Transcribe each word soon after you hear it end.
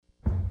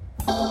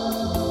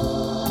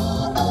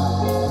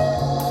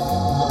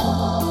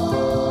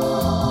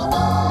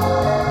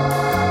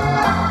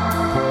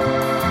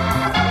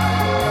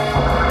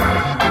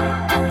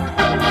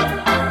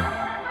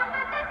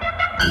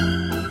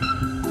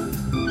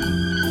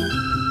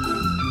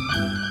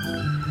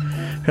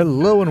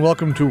Hello and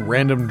welcome to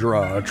Random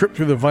Draw, a trip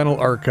through the vinyl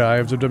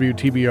archives of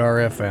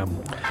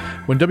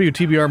WTBR-FM. When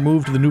WTBR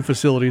moved to the new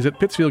facilities at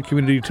Pittsfield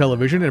Community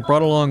Television, it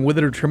brought along with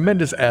it a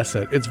tremendous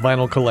asset, its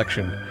vinyl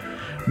collection,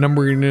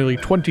 numbering nearly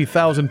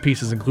 20,000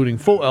 pieces, including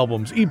full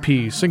albums,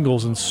 EPs,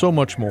 singles, and so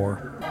much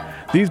more.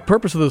 The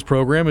purpose of this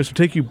program is to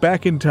take you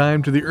back in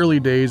time to the early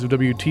days of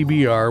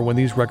WTBR when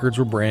these records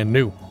were brand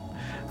new.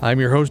 I'm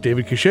your host,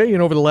 David Cachet,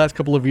 and over the last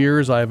couple of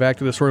years, I have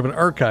acted as sort of an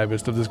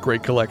archivist of this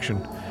great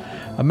collection.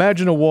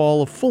 Imagine a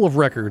wall full of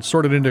records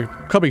sorted into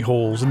cubby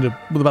holes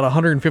with about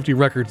 150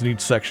 records in each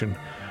section.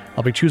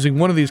 I'll be choosing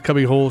one of these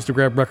cubby holes to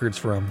grab records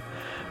from.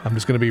 I'm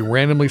just going to be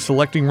randomly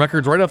selecting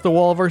records right off the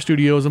wall of our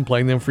studios and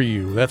playing them for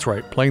you. That's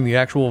right, playing the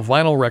actual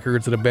vinyl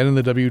records that have been in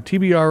the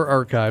WTBR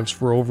archives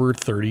for over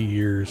 30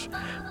 years.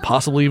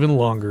 Possibly even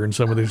longer in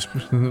some of these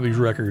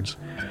records.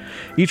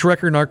 Each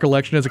record in our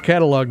collection has a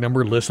catalog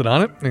number listed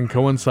on it and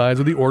coincides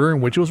with the order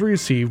in which it was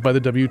received by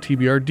the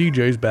WTBR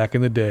DJs back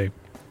in the day.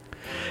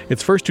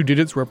 Its first two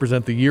digits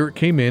represent the year it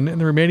came in,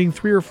 and the remaining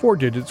 3 or 4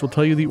 digits will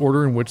tell you the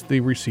order in which they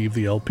received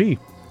the LP.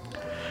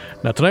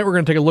 Now tonight we're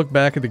going to take a look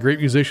back at the great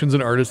musicians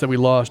and artists that we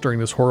lost during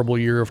this horrible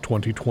year of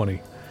 2020.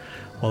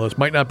 While this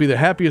might not be the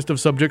happiest of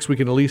subjects, we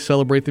can at least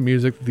celebrate the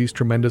music that these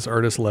tremendous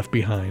artists left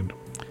behind.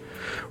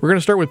 We're going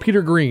to start with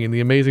Peter Green, the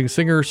amazing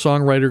singer,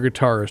 songwriter,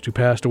 guitarist who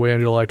passed away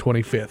on July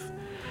 25th.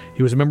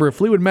 He was a member of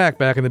Fleetwood Mac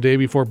back in the day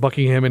before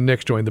Buckingham and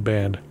Nicks joined the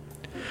band.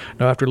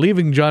 Now, after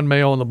leaving John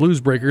Mayall and the Blues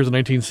Breakers in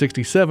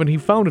 1967, he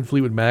founded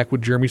Fleetwood Mac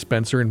with Jeremy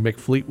Spencer and Mick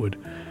Fleetwood.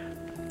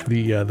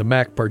 The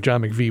Mac part,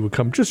 John McVie, would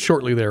come just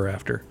shortly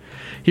thereafter.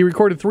 He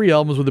recorded 3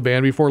 albums with the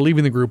band before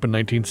leaving the group in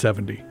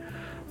 1970.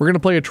 We're going to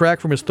play a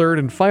track from his third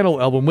and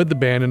final album with the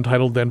band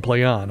entitled Then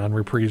Play On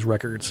Reprise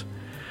Records.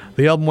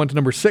 The album went to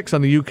number 6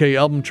 on the UK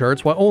album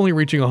charts while only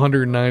reaching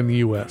 109 in the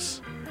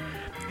US.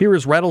 Here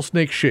is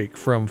Rattlesnake Shake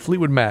from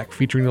Fleetwood Mac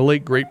featuring the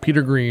late great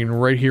Peter Green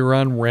right here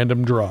on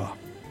Random Draw.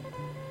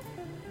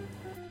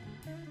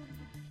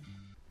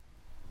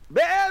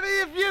 Baby,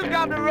 if you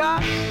got to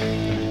rock,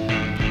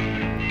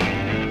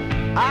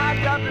 I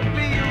got to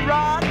be a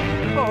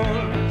rocking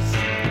horse.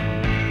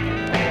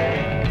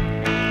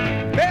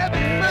 Baby,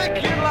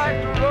 make you like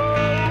the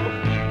road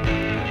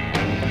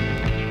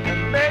and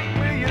make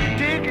me a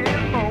digging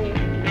home.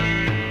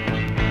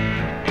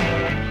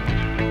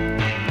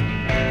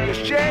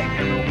 You're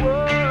shaking the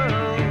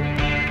world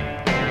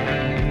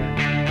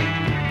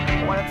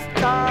when it's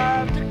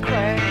time to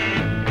crash.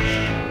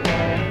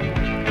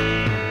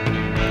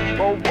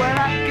 But when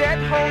I get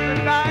home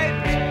tonight,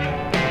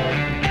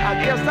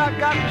 I guess I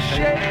got to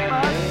shake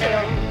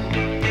myself.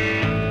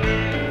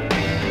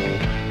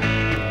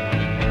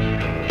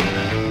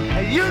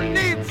 And you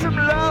need some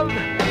love,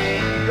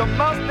 you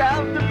must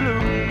have the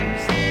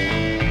blues.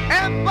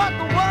 And but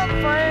the one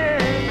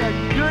thing a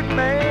good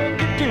man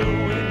can do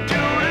is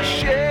do the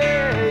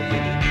shake,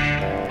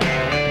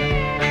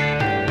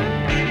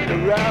 the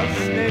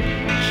rattlesnake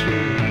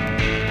shake.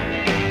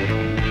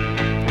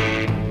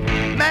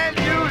 Man,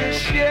 do the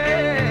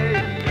shake.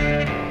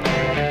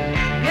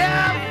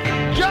 Yeah,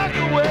 jerk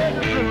away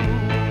the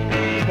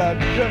blues. Now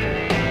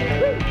jerk.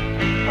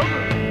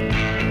 Okay.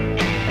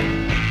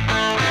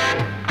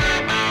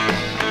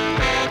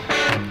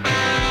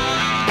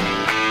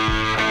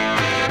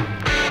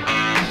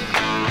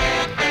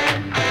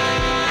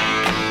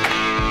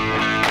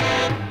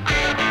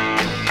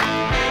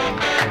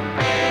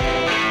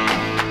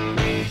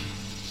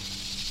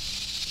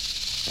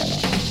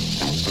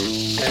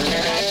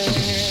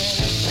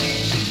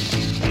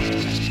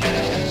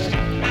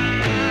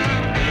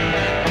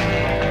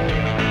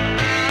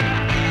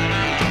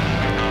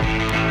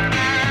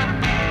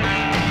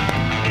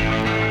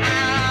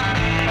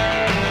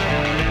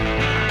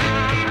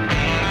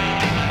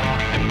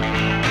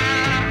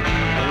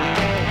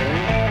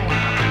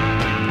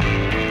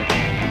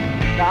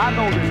 I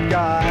know this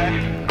guy,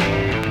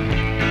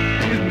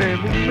 his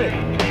name is Mick.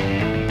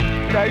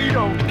 Now he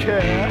don't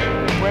care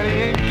when he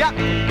ain't got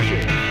no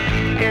chick.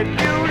 And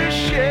do the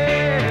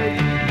shake,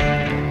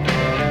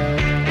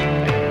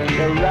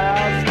 the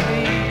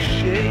rattlesnake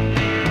shake.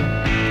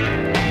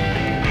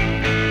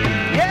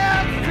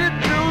 Yes, it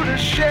do the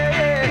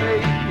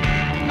shake,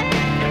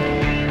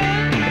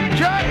 and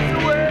jerks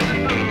away the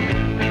blues.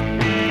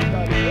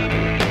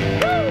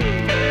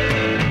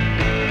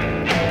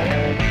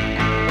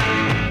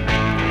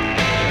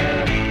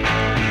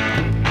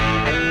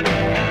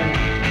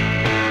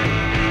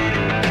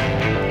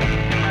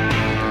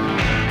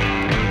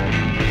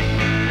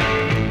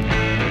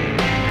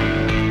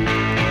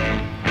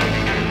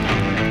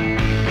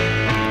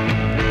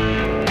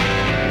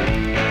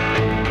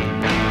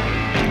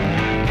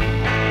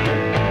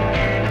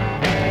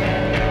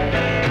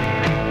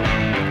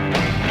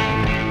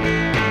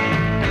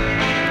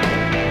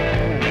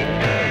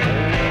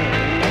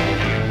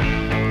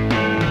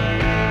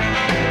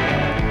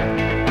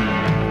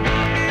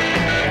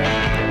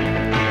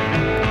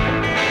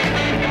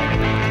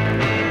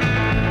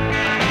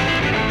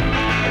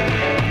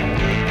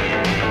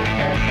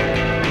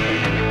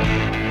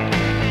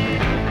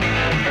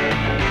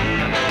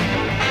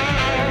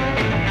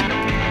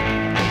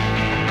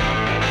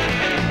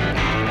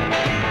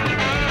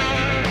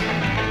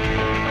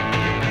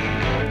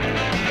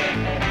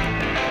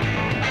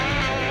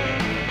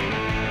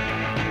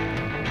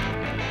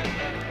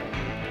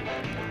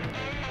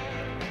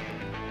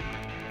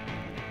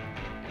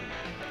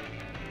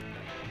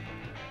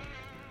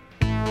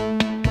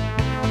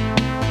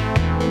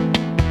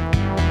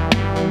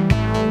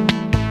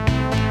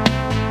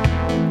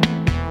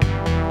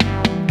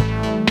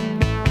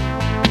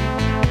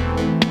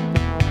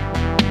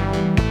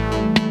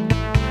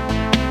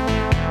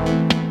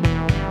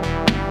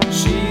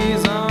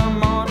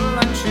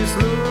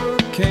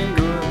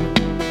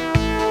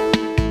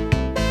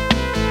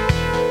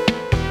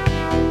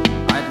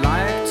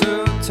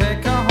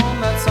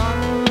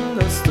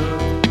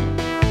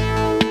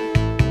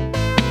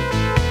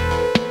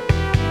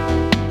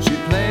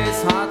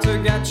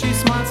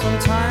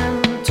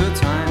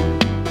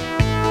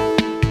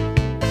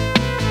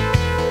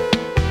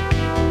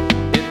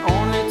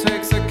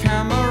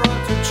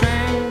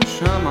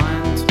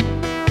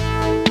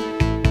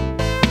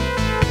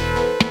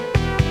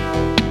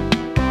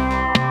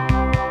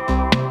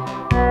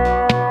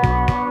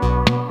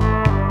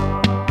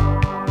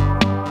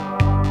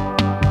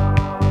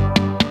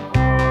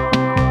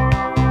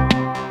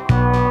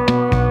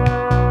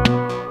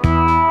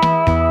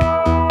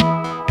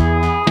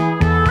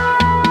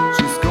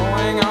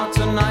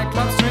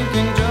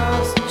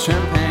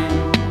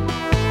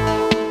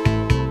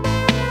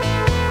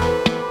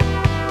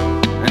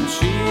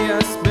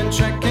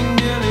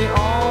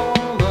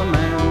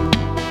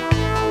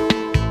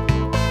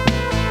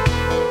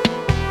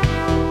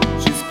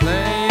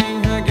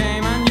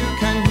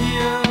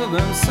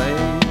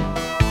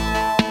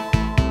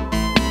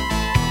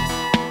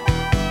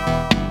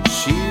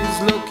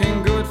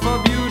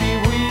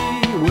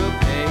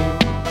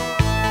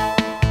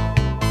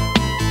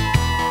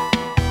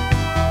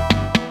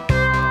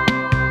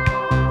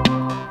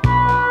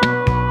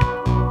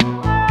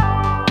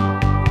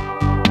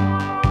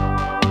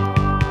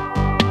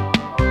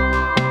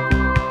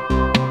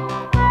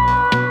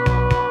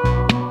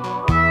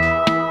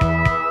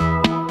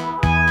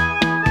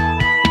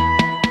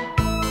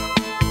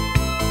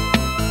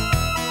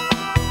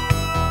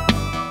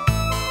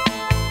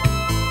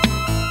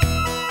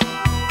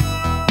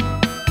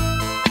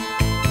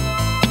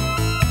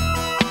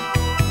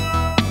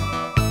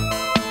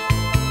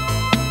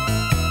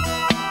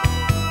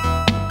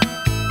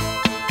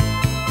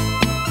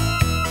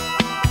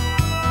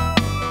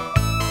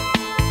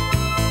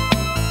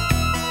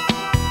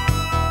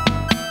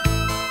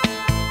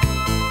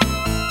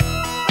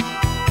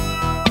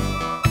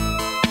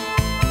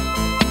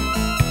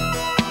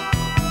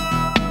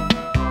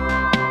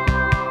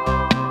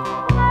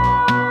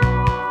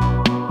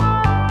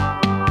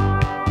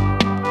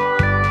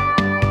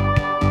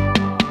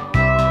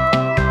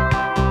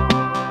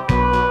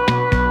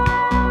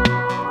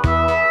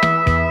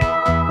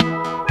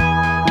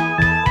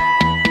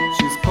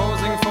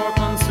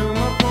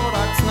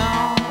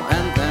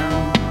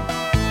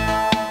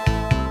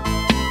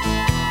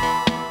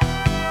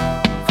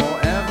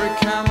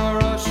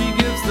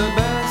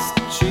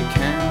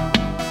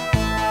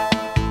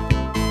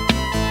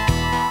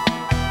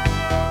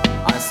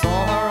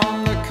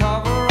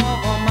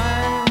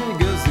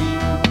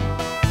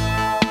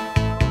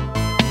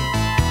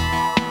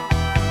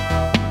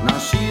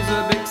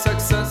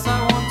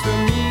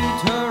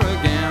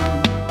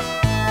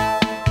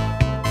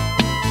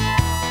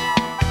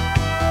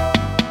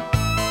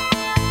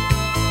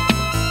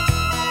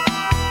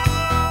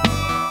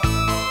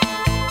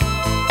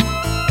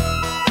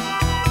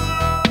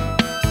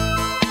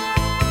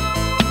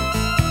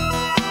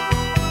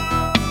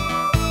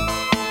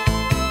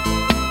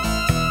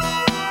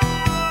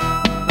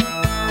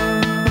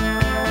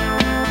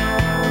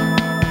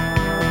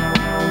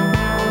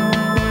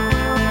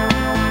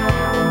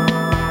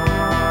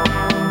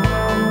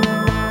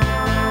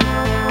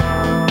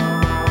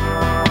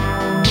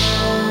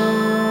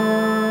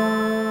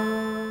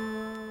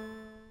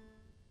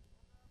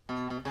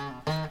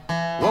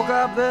 Woke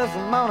up this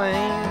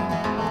morning,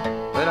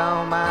 put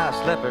on my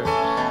slippers,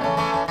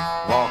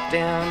 walked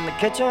in the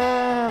kitchen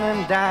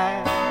and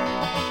died.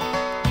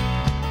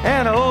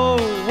 And oh,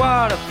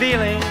 what a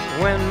feeling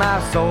when my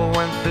soul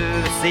went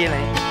through the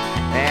ceiling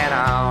and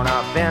on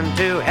up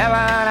into heaven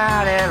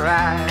I did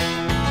ride.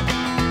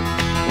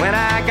 When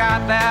I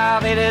got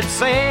there they did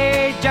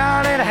say,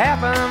 John, it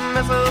happened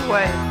this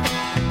way.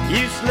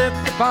 You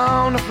slipped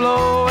upon the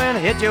floor and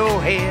hit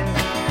your head.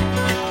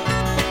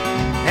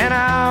 And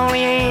all the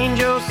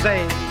angels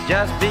say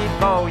just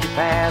before you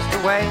passed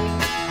away,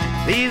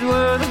 these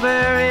were the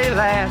very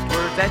last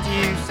words that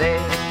you said.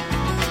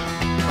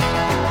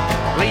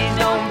 Please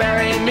don't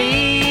bury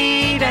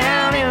me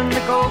down in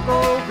the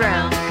cocoa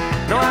ground.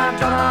 No, I'm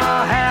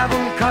gonna have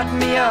them cut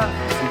me up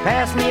and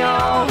pass me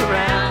all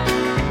around.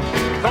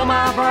 Throw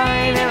my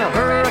brain in a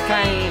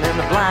hurricane and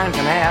the blind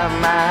can have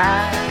my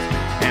eyes,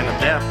 and the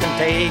deaf can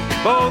take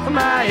both of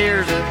my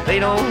ears if they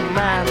don't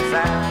mind the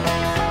sound.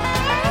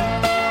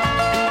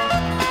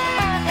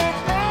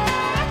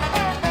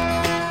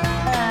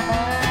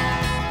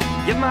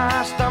 Give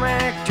my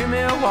stomach to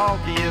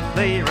Milwaukee if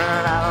they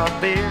run out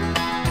of beer.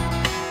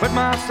 Put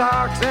my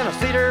socks in a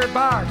cedar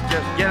box,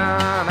 just get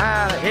 'em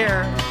out of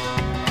here.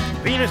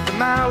 Venus de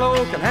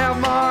Milo can have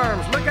my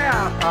arms, look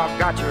out, I've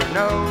got your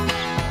nose.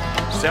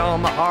 Sell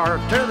my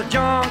heart to the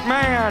junk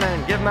man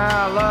and give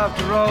my love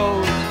to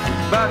Rose.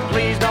 But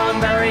please don't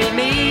bury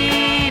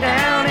me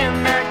down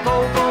in that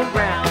cocoa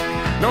ground.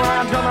 No,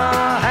 I'm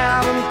gonna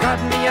have them cut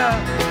me up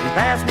and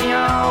pass me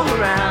all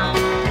around.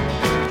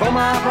 Throw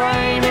my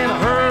brain in a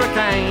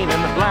hurricane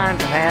and the blind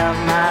can have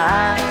my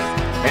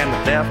eyes, and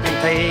the deaf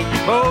can take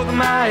both of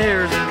my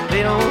ears if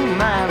they don't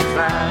mind the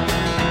size.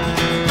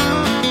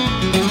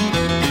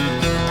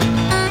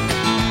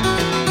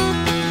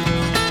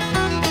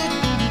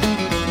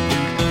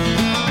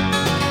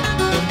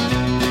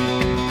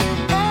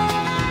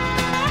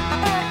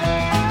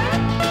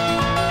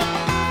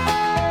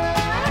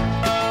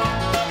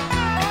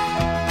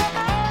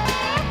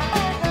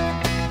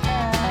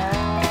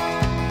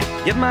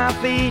 Give my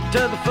feet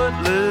to the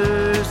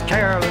footloose,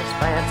 careless,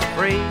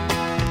 fancy-free.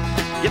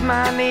 Give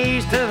my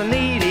knees to the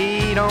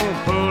needy,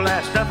 don't pull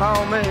that stuff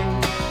on me.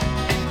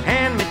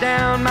 Hand me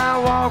down my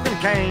walking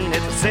cane,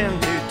 it's a sin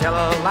to tell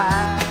a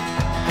lie.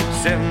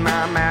 Send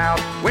my mouth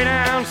way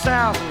down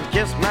south and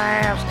kiss my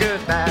ass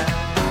goodbye.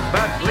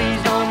 But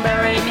please don't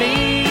bury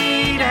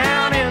me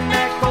down in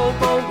that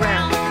cocoa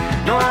ground.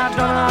 No, I'm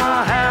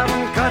gonna have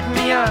them cut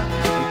me up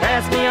and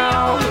pass me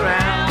all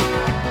around.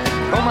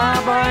 Throw my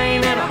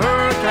brain in a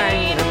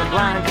hurricane and the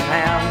blind can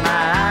have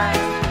my eyes,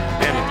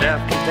 and the deaf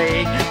can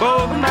take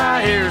both of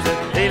my ears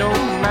if they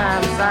don't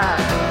mind the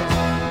size.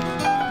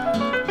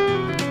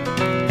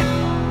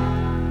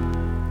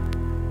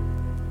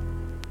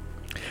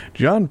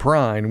 John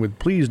Prine with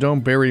Please Don't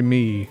Bury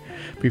Me.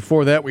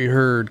 Before that we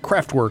heard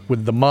Kraftwerk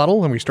with The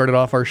Model, and we started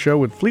off our show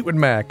with Fleetwood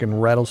Mac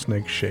and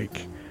Rattlesnake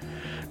Shake.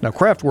 Now,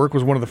 Kraftwerk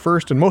was one of the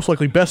first and most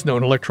likely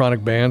best-known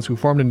electronic bands who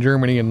formed in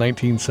Germany in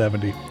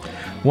 1970.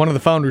 One of the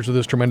founders of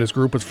this tremendous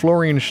group was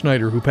Florian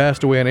Schneider, who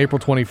passed away on April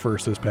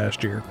 21st this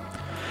past year.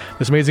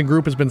 This amazing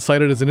group has been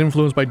cited as an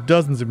influence by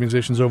dozens of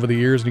musicians over the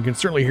years, and you can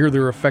certainly hear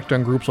their effect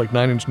on groups like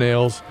Nine Inch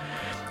Nails,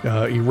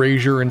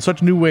 Erasure, and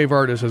such new wave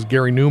artists as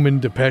Gary Newman,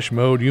 Depeche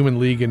Mode, Human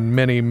League, and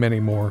many,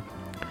 many more.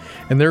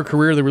 In their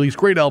career, they released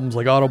great albums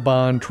like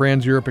Autobahn,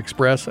 Trans-Europe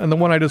Express, and the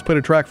one I just played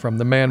a track from,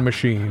 The Man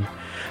Machine.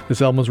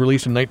 This album was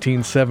released in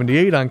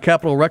 1978 on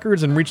Capitol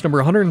Records and reached number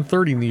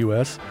 130 in the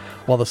U.S.,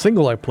 while the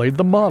single I played,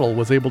 The Model,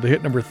 was able to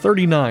hit number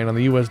 39 on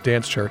the U.S.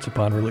 dance charts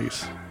upon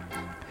release.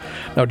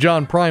 Now,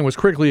 John Prine was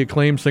critically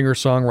acclaimed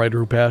singer-songwriter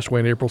who passed away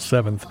on April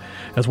 7th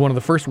as one of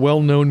the first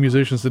well-known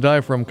musicians to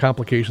die from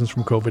complications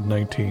from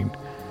COVID-19.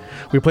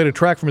 We played a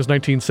track from his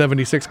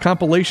 1976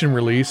 compilation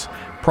release,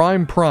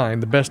 Prime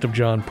Prine, The Best of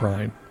John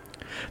Prine.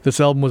 This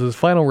album was his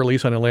final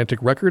release on Atlantic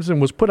Records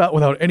and was put out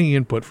without any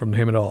input from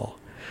him at all.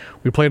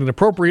 We played an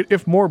appropriate,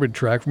 if morbid,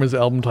 track from his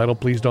album titled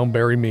Please Don't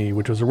Bury Me,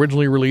 which was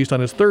originally released on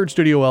his third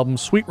studio album,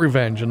 Sweet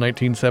Revenge, in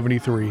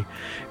 1973,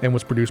 and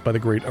was produced by the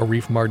great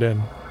Arif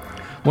Mardin.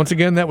 Once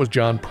again, that was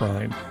John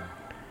Prine.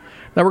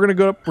 Now we're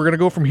going to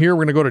go from here.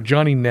 We're going to go to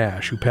Johnny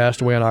Nash, who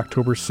passed away on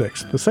October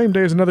 6th, the same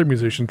day as another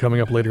musician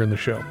coming up later in the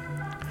show.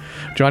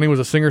 Johnny was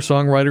a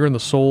singer-songwriter in the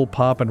soul,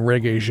 pop, and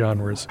reggae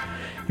genres.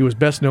 He was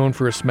best known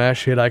for his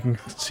smash hit I Can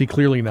See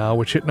Clearly Now,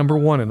 which hit number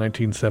 1 in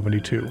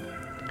 1972.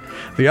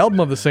 The album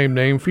of the same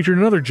name featured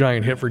another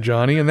giant hit for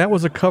Johnny, and that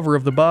was a cover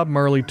of the Bob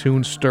Marley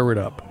tune Stir It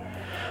Up.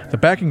 The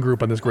backing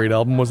group on this great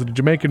album was the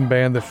Jamaican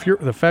band The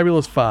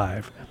Fabulous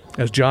Five,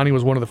 as Johnny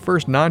was one of the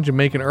first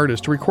non-Jamaican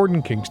artists to record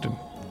in Kingston.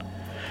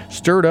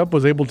 Stir It Up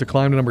was able to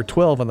climb to number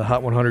 12 on the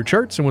Hot 100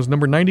 charts and was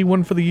number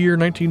 91 for the year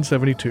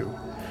 1972.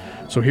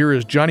 So here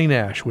is Johnny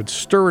Nash with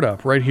Stir It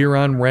Up right here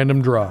on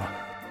Random Draw.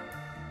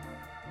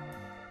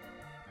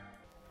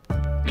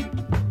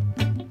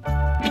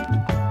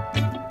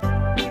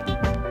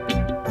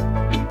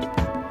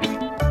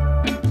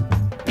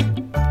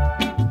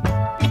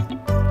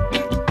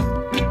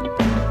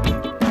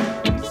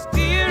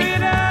 Stir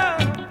it up,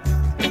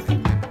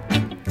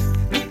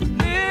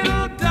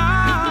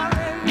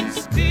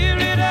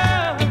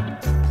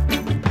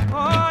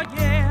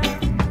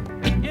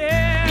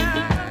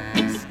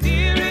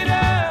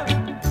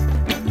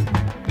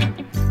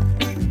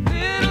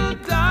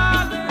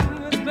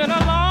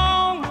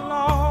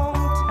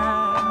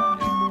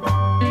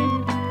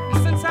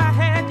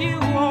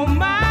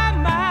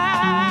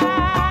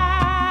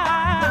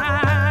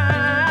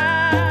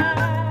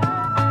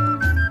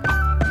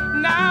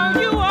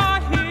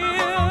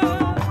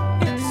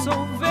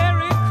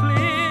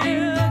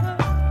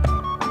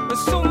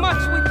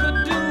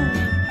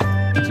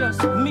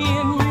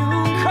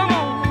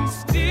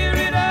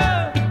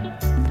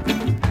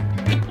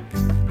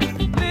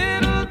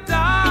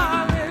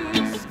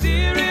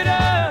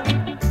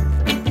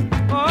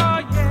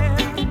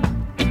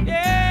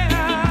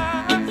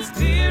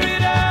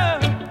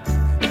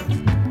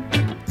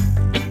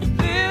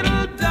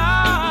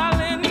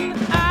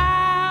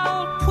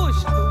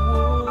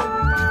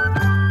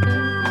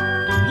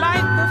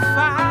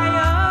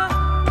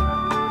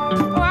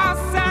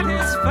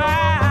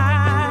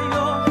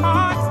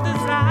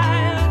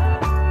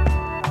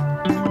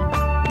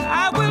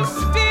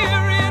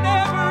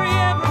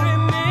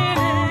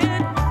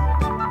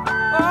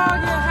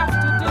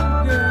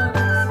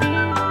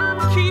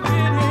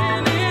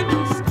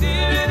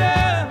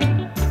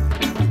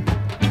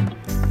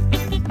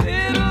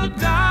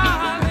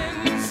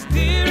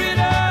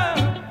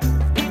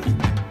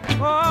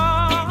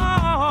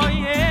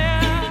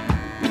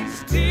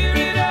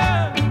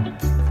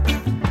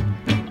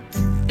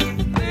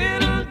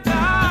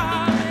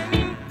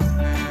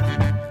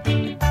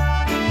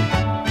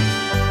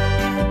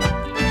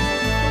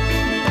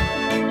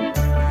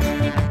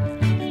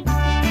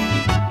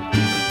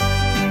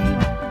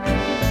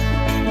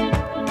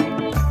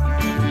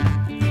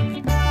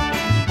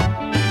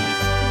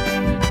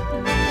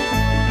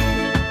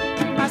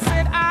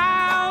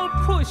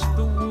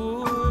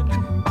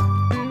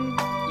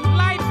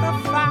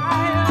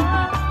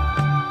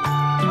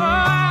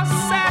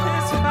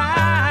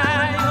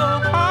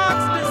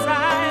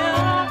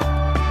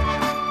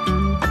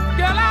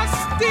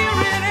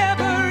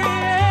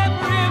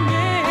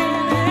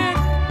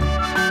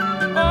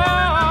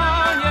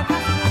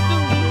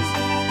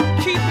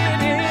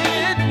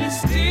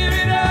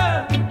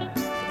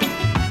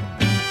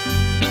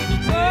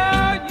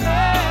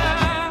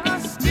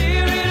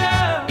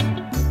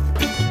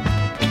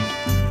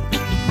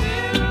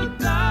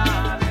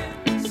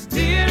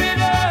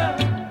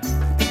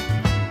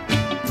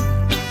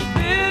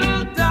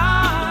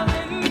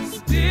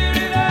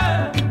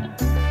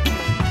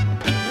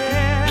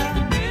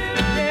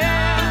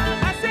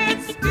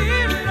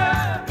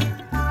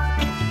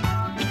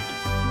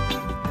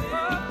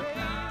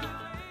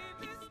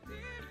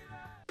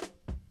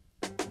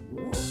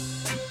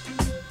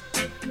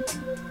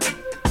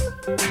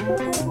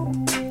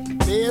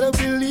 Better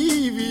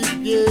believe it,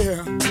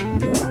 yeah.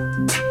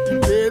 You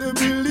better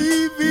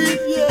believe it,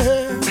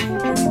 yeah.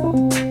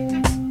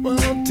 Well,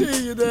 I'll tell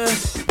you that,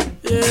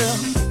 yeah.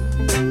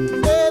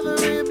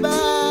 Everybody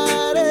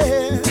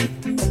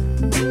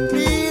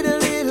need a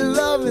little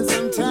loving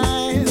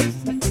sometimes.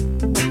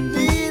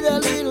 Need a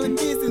little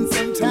kissing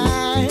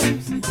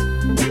sometimes.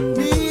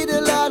 Need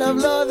a lot of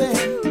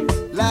loving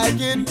like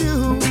you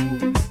do.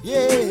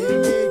 Yeah,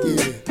 yeah,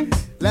 yeah.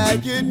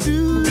 Like you do.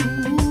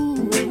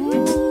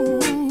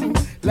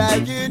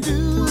 Like you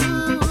do,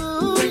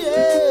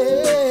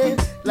 yeah,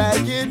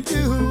 like you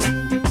do.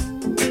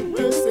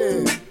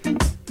 Listen,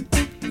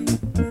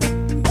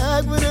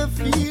 I've got a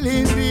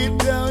feeling deep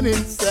down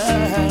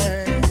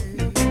inside.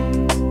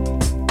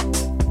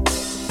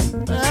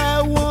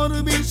 I want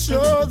to be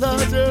sure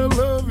that your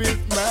love is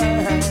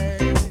mine.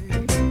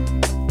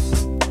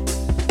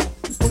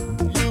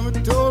 You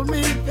told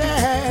me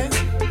that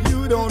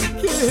you don't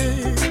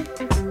care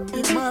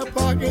if my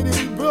pocket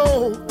is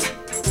broke.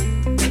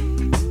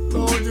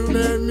 Don't you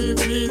let me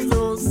be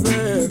so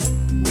sad.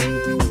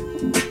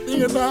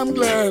 Think I'm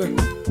glad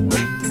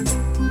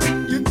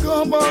you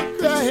come back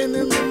crying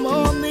in the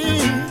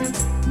morning,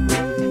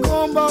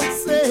 come back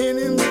saying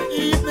in the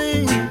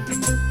evening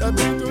that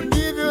it will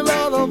give you a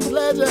lot of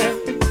pleasure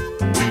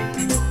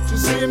to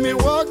see me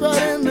walk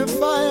right in the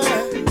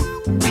fire,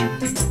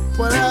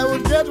 but I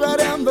would get right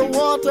in the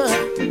water.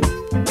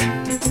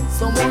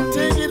 Someone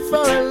take it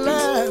for a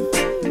laugh.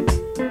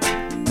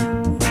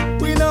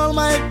 With all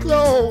my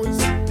clothes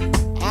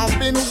I've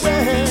been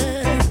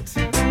wet,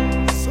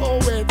 so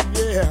wet,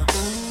 yeah.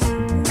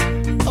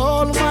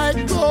 All my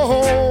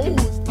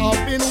clothes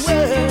I've been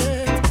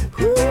wet.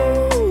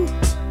 Ooh,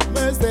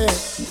 mercy.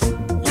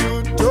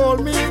 You told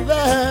me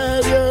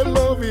that your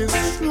love is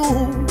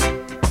true,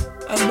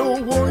 and no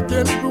one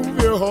can prove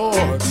your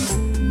heart.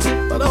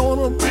 But I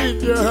wanna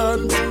break your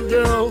heart,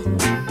 girl.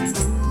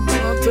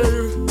 I'll tell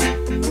you,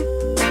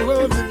 I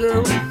love you,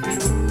 girl.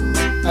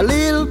 A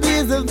little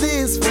piece of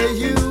this for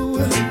you,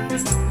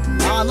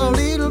 and a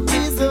little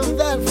piece of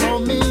that for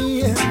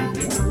me.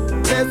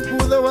 Let's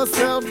put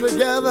ourselves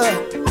together.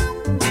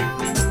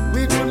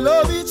 We could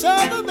love each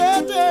other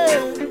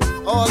better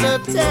all the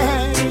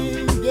time.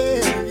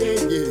 Yeah,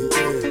 yeah, yeah,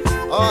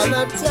 yeah. All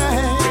the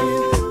time.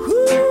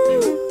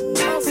 Woo,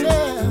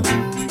 myself.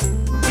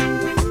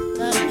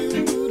 Like you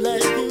do,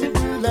 like you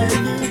do, like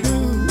you do.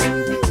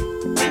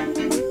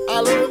 I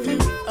love you,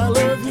 I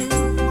love you.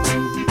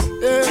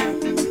 Yeah,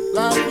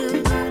 like you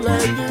do,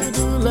 like you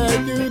do,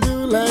 like you do,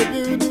 like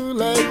you do.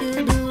 Like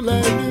you do,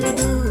 like you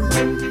do,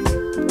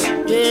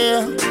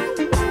 yeah.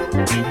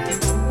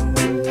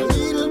 A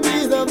little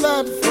piece of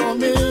that for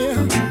me,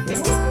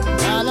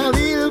 and a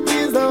little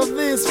piece of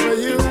this for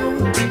you.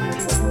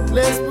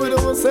 Let's put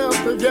ourselves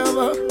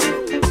together.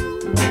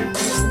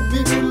 We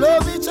can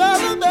love each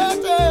other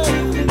better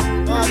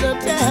all the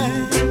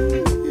time,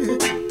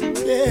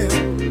 yeah.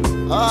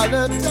 All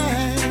the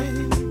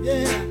time,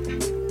 yeah.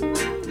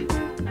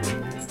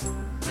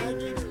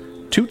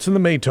 Toots and the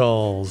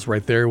Maytals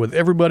right there with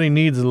Everybody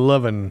Needs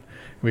Lovin'.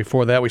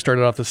 Before that, we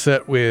started off the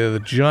set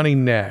with Johnny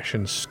Nash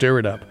and Stir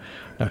It Up.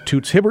 Now,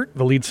 Toots Hibbert,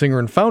 the lead singer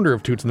and founder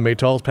of Toots and the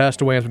Maytals,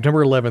 passed away on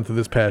September 11th of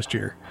this past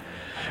year.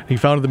 He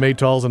founded the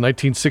Maytals in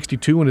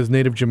 1962 in his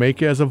native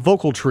Jamaica as a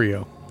vocal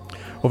trio.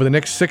 Over the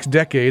next 6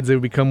 decades, they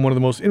would become one of the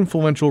most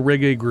influential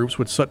reggae groups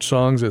with such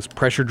songs as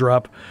Pressure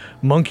Drop,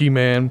 Monkey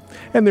Man,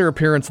 and their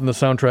appearance on the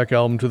soundtrack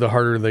album To the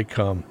Harder They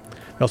Come.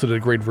 They also did a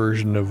great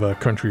version of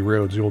Country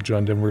Roads, the old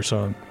John Denver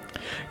song.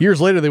 Years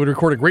later, they would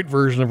record a great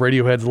version of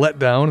Radiohead's Let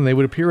Down, and they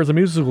would appear as a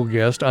musical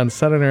guest on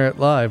Saturday Night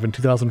Live in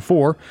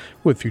 2004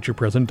 with future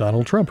President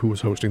Donald Trump, who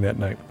was hosting that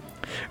night.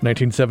 In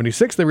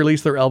 1976, they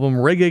released their album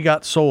Reggae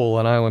Got Soul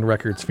on Island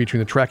Records, featuring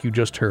the track you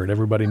just heard,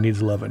 Everybody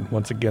Needs Lovin'.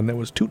 Once again, that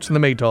was Toots and the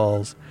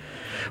Maytals.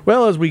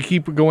 Well, as we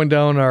keep going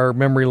down our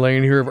memory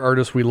lane here of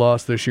artists we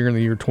lost this year in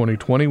the year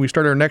 2020, we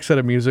start our next set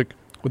of music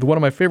with one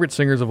of my favorite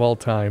singers of all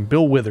time,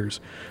 Bill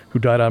Withers, who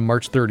died on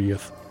March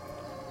 30th.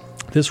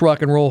 This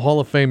Rock and Roll Hall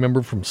of Fame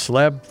member from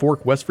Slab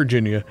Fork, West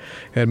Virginia,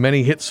 had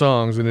many hit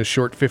songs in his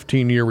short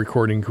 15-year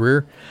recording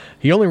career.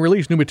 He only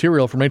released new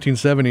material from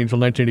 1970 until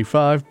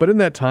 1985, but in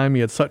that time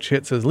he had such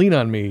hits as Lean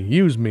on Me,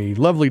 Use Me,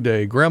 Lovely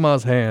Day,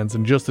 Grandma's Hands,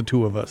 and Just the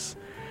Two of Us.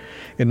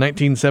 In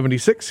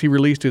 1976, he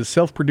released his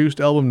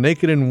self-produced album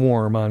Naked and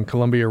Warm on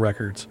Columbia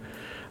Records.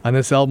 On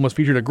this album was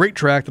featured a great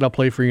track that I'll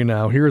play for you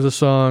now. Here's a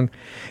song,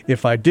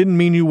 If I Didn't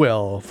Mean You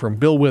Well, from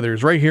Bill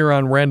Withers, right here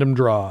on Random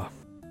Draw.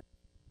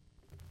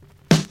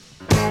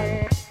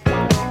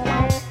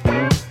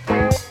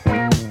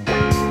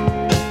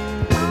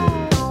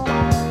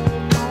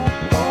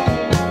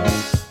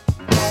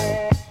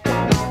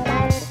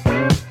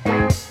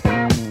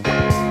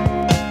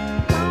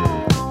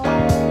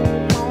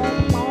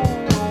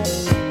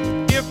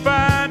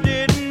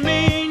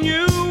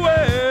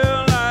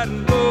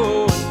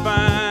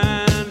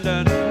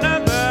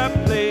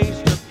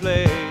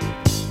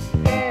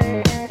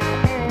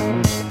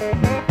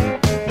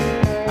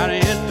 I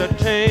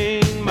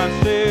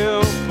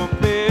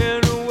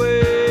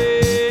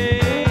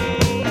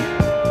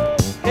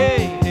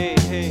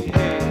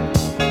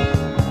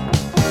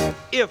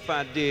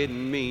I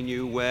didn't mean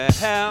you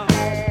well.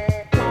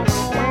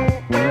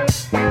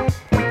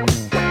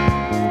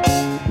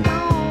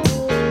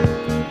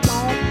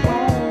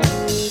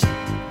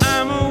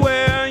 I'm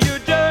aware you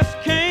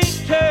just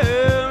can't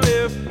tell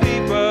if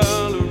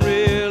people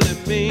really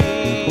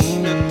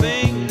mean the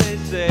things they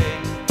say.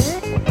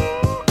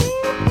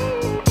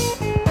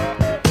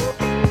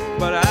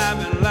 But I've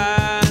been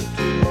lied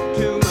to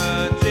too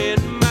much in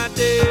my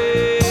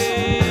day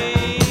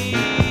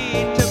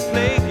to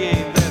play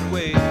games that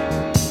way.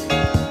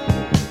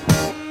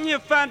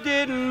 If I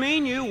didn't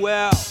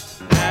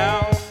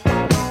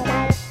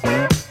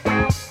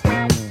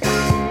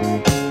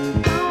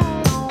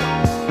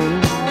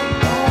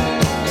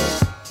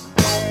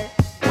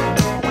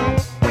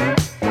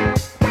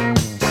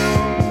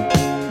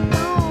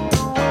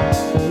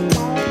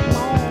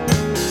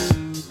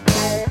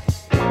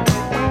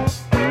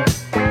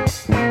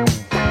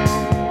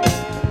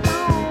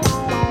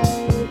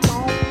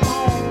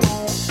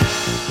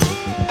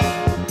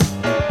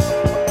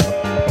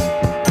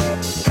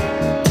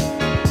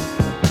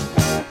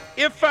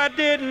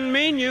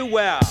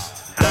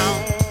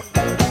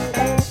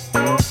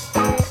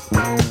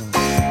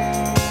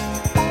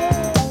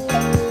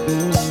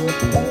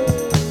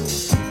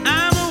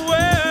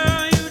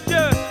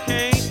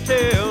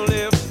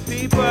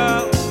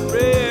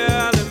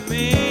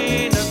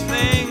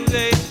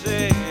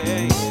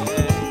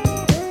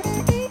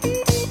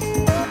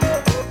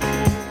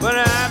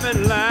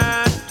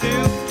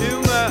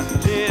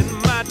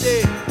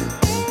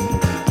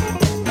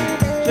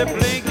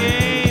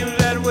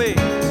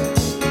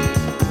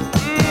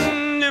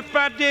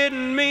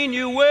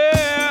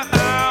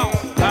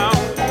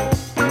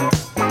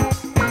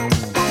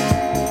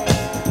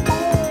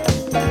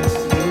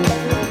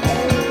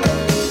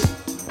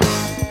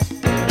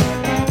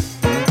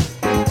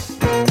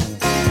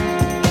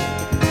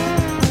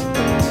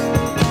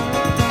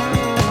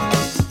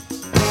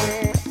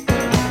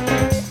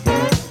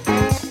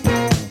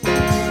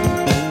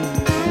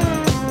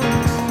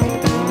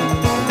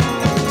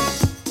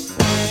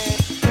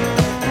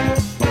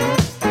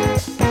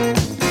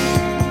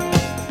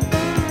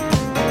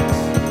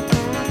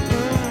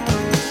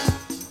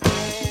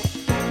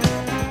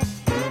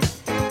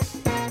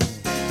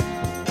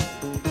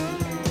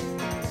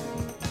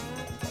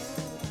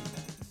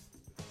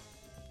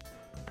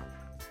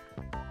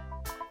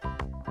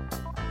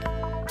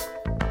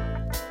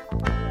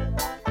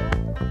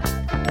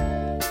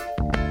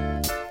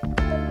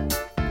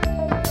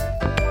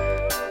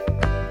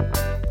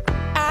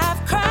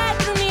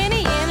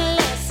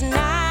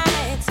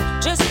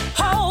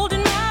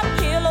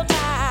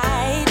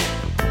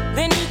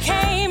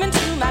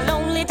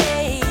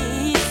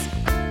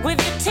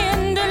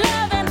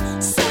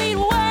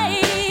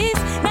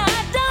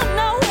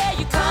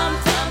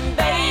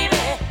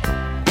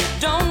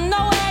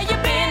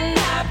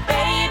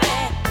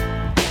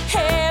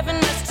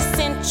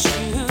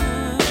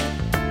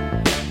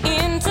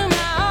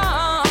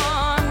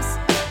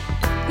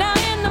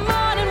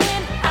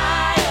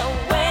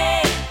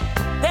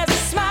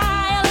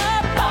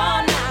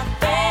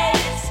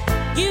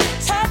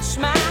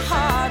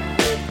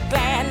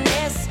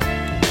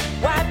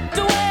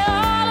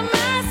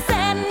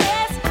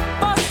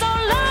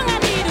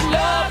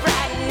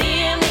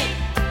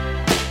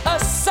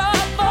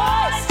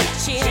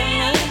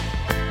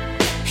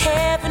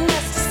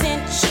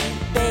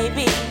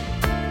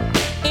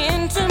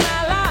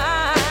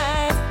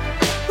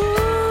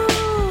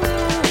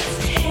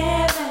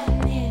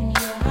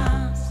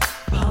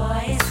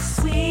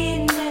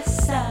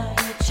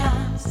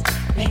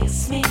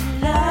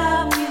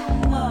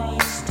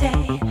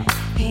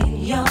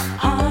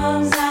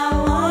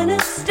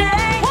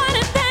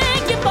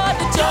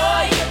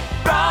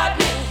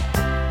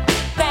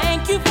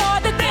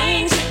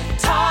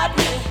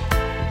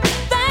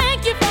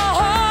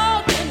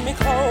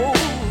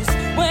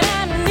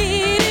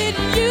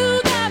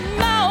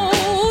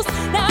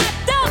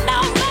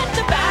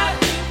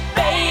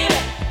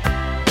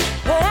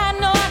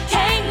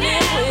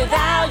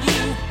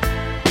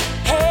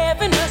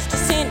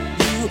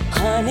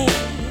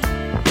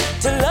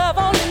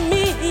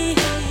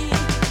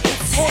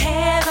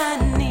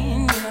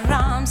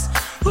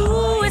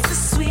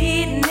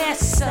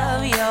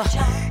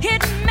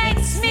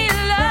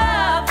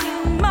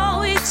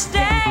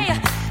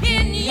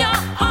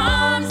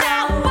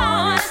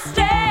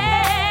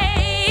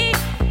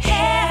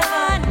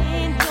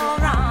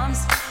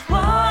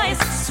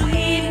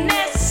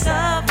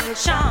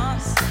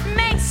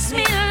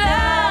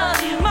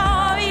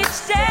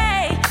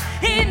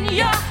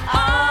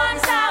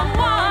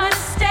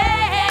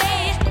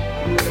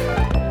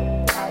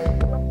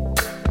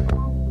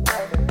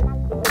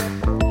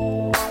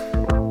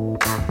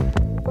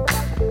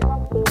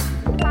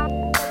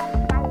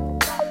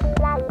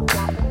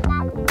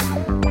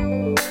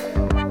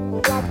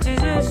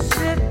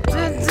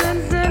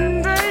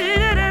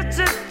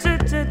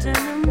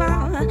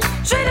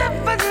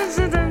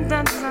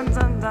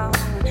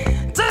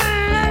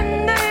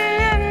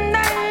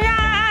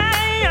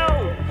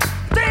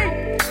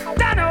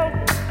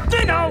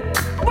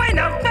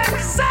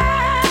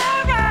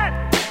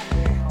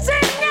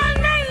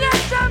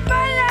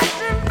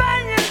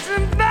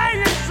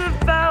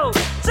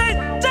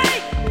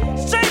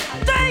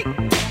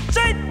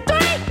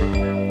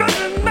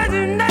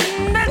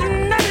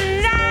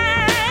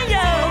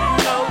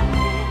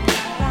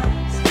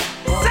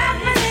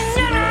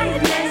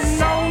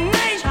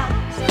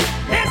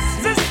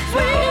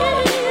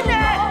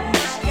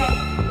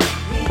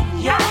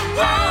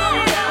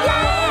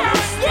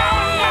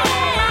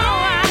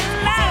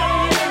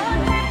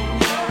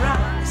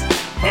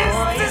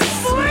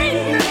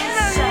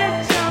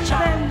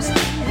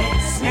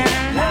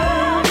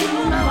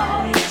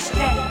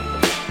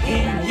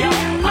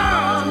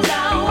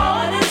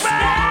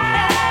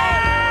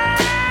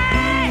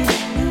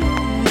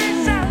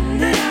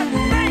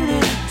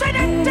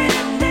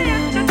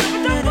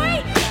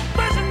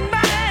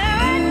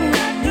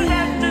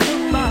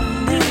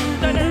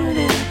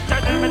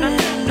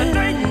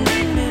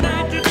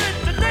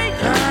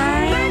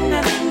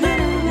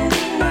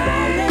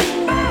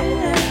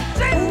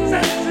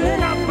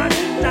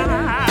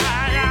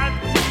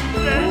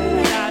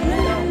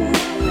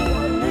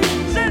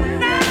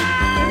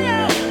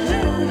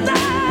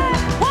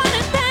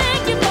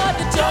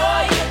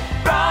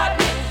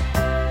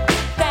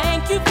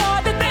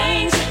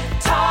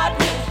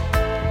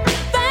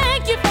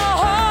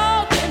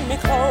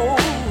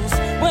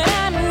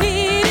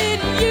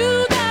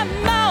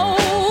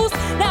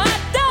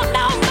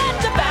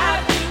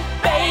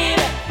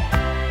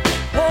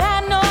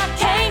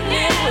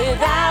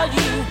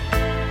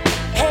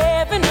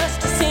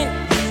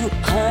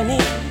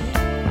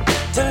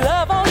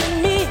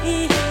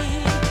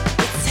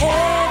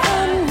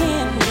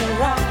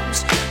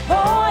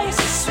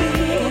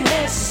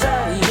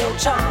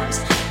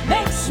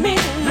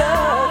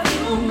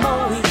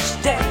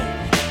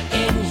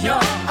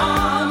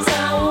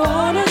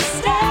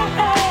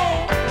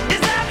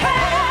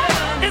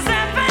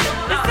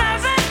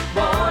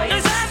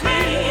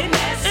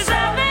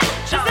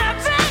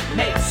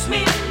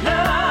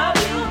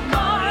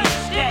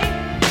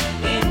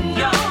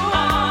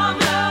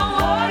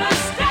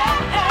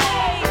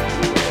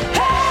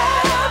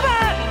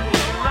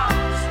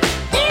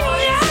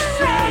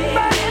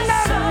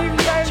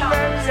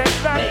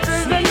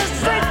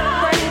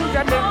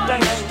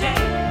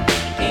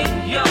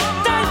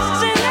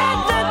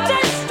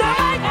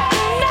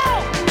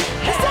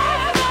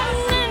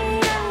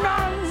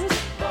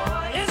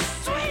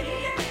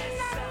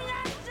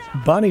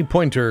Bonnie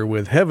Pointer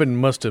with Heaven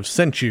Must Have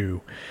Sent You.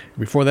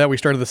 Before that, we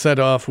started the set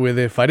off with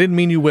If I Didn't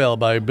Mean You Well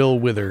by Bill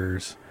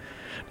Withers.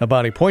 Now,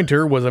 Bonnie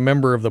Pointer was a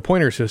member of the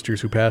Pointer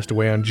Sisters who passed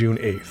away on June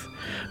 8th.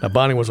 Now,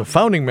 Bonnie was a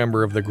founding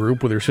member of the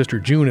group with her sister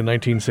June in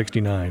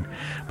 1969.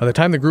 By the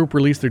time the group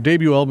released their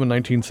debut album in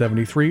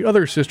 1973,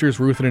 other sisters,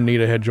 Ruth and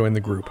Anita, had joined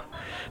the group.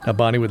 Now,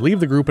 Bonnie would leave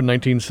the group in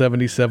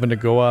 1977 to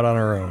go out on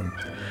her own.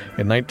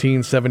 In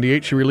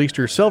 1978, she released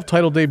her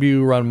self-titled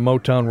debut on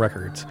Motown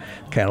Records,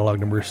 catalog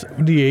number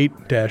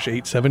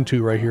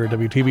 78-872 right here at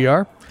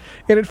WTBR.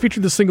 And it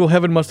featured the single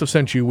Heaven Must Have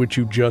Sent You, which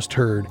you just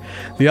heard.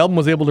 The album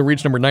was able to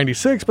reach number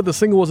 96, but the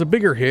single was a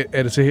bigger hit,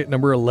 and it's a hit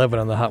number 11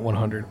 on the Hot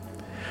 100.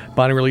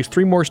 Bonnie released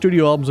 3 more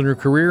studio albums in her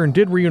career and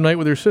did reunite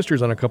with her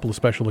sisters on a couple of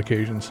special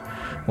occasions.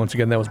 Once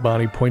again, that was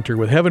Bonnie Pointer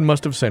with Heaven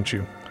Must Have Sent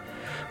You.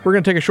 We're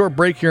going to take a short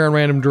break here on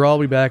Random Draw. I'll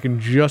be back in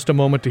just a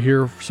moment to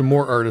hear some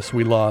more artists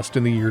we lost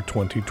in the year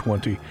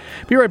 2020.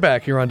 Be right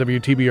back here on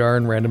WTBR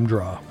and Random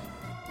Draw.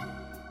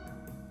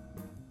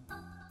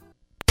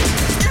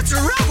 It's a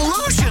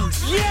revolution!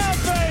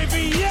 Yeah,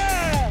 baby,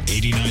 yeah!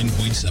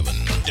 89.7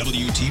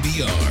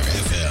 WTBR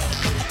FM,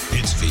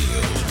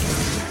 Pittsfield.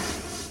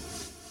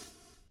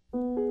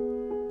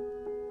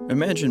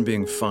 Imagine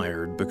being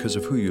fired because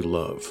of who you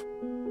love.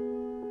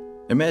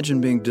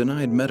 Imagine being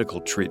denied medical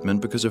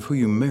treatment because of who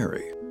you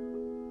marry.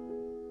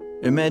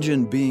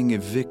 Imagine being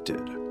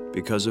evicted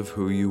because of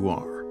who you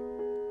are.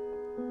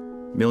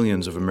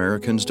 Millions of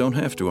Americans don't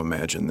have to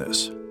imagine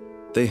this.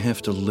 They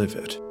have to live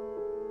it.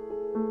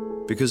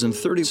 Because in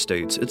 30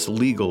 states, it's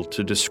legal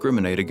to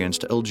discriminate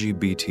against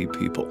LGBT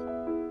people.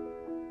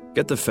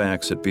 Get the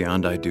facts at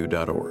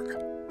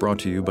beyondido.org. Brought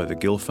to you by the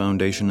Gill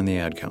Foundation and the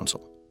Ad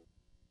Council.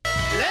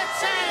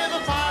 Let's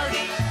have a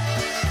party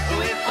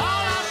with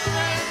all our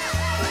friends.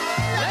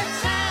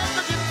 Let's have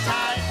a good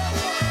time.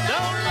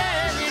 Don't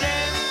let it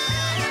end.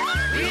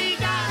 We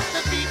got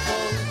the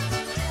people.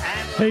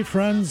 Hey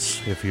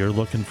friends, if you're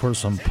looking for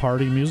some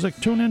party music,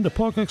 tune in to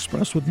Polka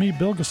Express with me,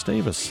 Bill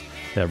Gustavus,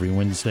 every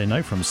Wednesday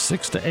night from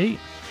 6 to 8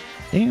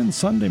 and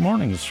Sunday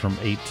mornings from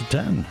 8 to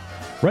 10,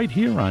 right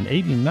here on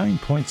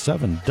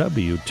 89.7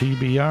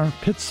 WTBR,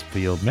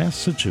 Pittsfield,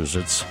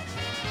 Massachusetts.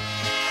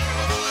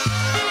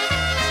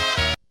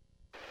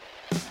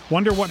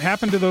 Wonder what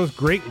happened to those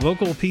great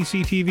local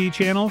PCTV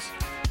channels?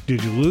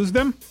 Did you lose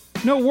them?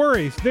 No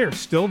worries, they're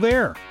still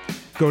there.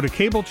 Go to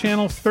cable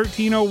channels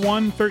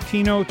 1301,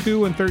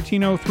 1302, and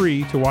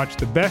 1303 to watch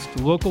the best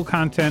local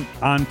content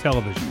on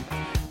television.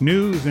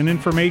 News and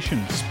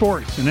information,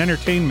 sports and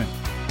entertainment,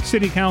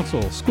 city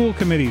council, school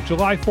committee,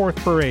 July 4th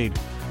parade.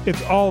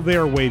 It's all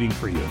there waiting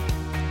for you.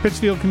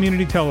 Pittsfield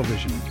Community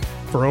Television.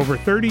 For over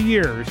 30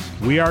 years,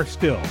 we are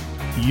still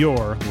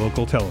your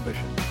local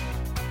television.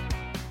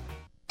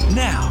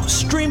 Now,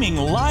 streaming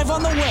live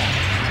on the web,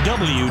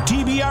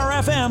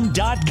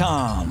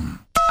 WTBRFM.com.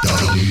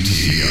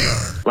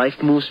 WTBR. Life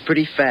moves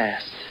pretty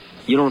fast.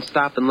 You don't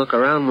stop and look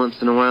around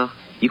once in a while,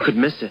 you could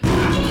miss it.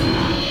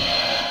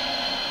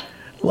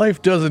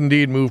 Life does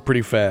indeed move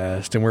pretty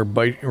fast, and we're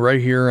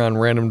right here on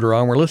Random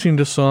Draw, and we're listening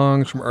to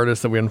songs from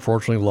artists that we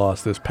unfortunately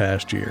lost this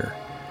past year.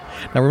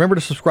 Now remember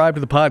to subscribe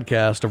to the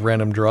podcast of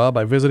Random Draw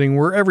by visiting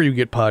wherever you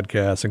get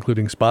podcasts,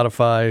 including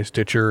Spotify,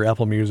 Stitcher,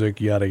 Apple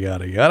Music, yada,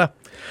 yada, yada.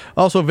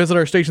 Also visit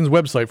our station's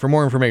website for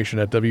more information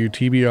at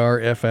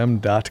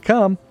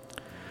WTBRFM.com.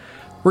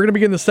 We're going to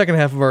begin the second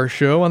half of our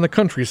show on the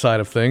country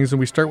side of things, and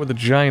we start with the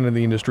giant in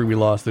the industry we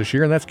lost this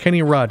year, and that's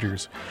Kenny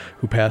Rogers,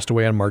 who passed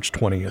away on March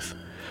 20th.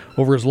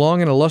 Over his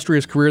long and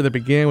illustrious career that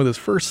began with his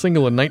first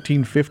single in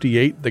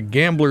 1958, The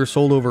Gambler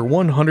sold over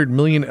 100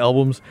 million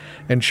albums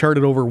and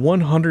charted over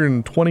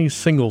 120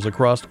 singles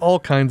across all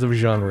kinds of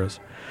genres.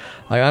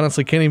 I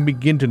honestly can't even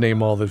begin to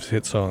name all of his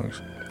hit songs.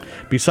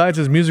 Besides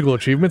his musical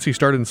achievements, he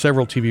starred in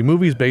several TV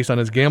movies based on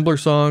his Gambler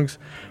songs,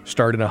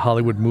 starred in a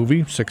Hollywood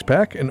movie, Six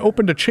Pack, and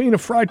opened a chain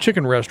of fried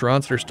chicken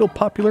restaurants that are still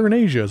popular in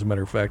Asia, as a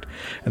matter of fact,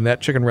 and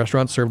that chicken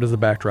restaurant served as the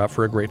backdrop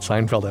for a great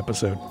Seinfeld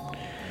episode.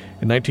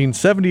 In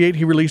 1978,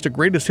 he released a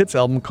greatest hits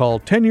album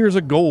called 10 Years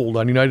of Gold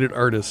on United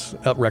Artists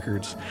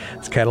Records.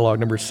 It's catalog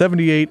number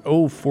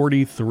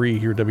 78043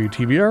 here at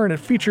WTBR, and it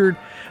featured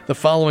the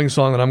following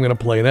song that I'm going to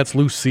play, and that's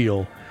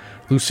Lucille.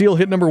 Lucille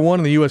hit number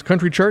 1 in the U.S.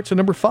 country charts and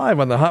number 5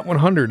 on the Hot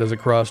 100 as it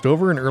crossed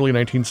over in early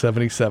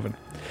 1977.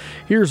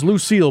 Here's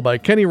Lucille by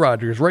Kenny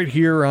Rogers right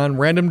here on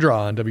Random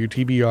Draw on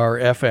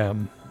WTBR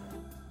FM.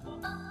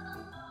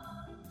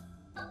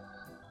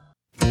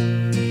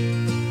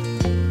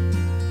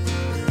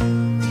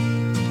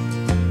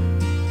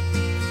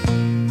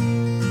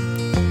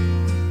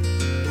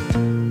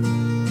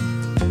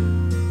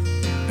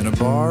 In a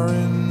bar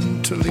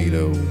in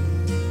Toledo,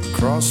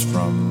 across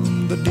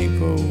from the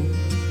depot,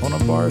 on a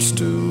bar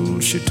stool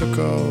she took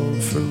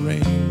off her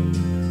ring.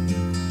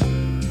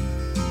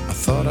 I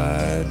thought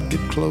I'd get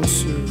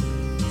closer,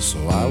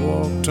 so I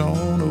walked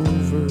on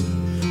over.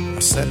 I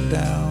sat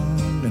down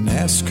and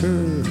asked her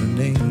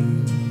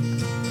name.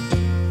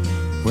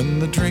 When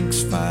the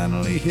drinks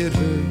finally hit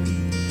her,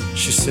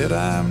 she said,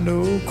 I'm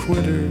no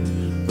quitter,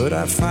 but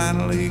I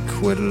finally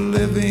quit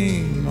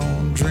living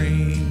on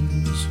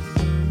dreams.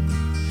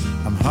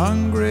 I I'm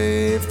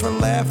hungry for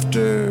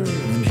laughter,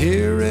 and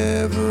here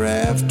ever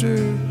after,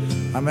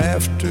 I'm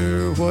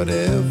after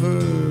whatever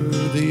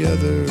the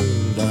other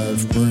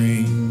life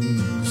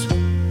brings.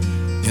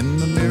 In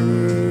the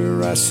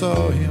mirror I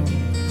saw him,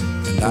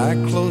 and I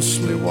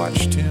closely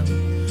watched him.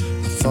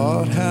 I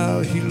thought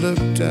how he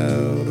looked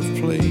out of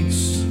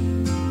place.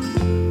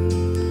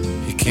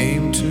 He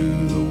came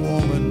to the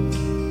woman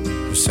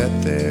who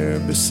sat there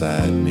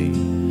beside me.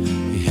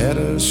 He had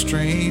a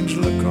strange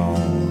look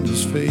on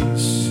his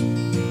face.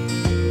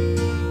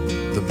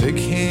 The big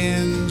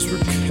hands were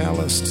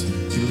calloused.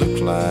 He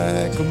looked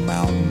like a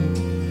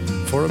mountain.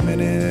 For a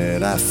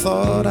minute I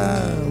thought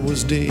I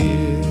was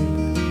dead.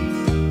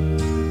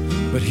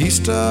 But he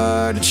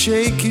started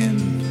shaking.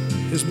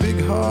 His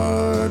big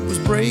heart was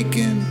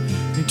breaking.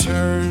 He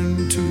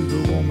turned to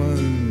the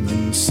woman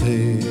and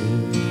said,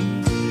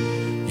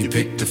 "You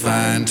picked a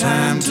fine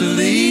time to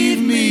leave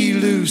me,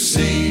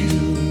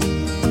 Lucille,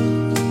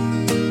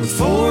 with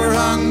 4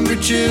 hungry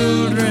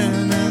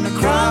children and a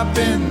crop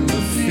in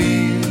the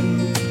field.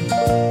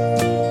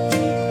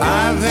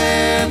 I've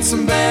had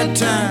some bad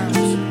times,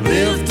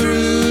 lived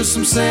through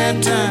some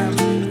sad times,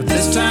 but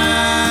this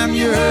time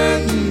your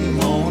hurting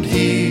won't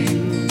heal.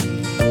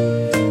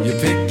 You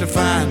picked a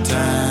fine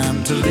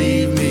time to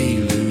leave me,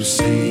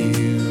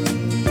 Lucille."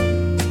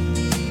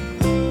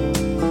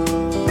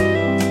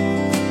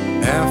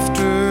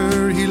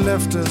 After he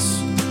left us,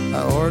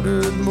 I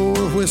ordered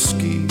more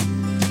whiskey.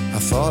 I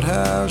thought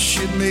how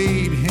she'd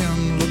made him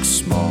look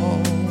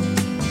small.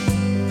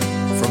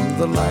 From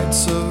the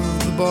lights of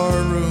the bar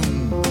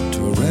room to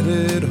a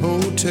rented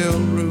hotel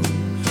room,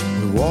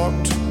 we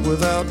walked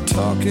without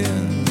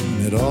talking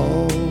at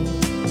all.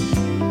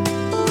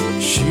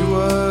 She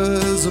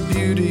was a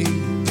beauty,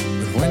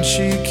 but when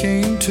she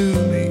came to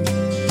me,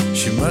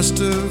 she must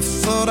have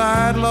thought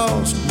I'd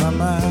lost my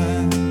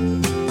mind.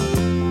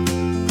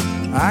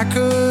 I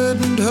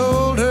couldn't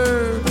hold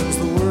her, 'cause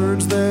the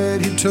words that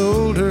he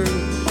told her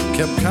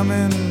kept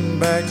coming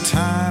back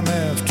time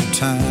after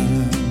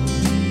time.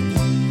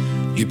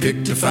 You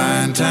picked a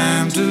fine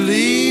time to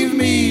leave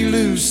me,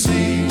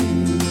 Lucille,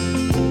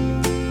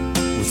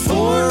 with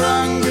 4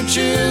 hungry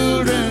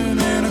children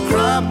and a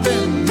crop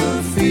in the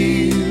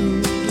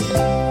field.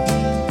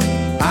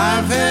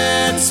 I've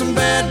had some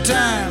bad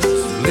times,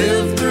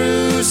 lived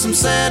through some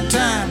sad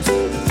times,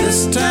 but this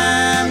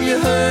time your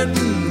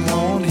hurting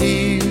won't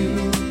heal.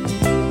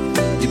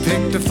 You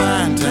picked a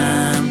fine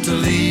time to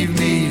leave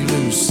me,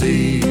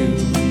 Lucille.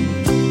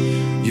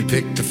 You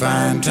picked a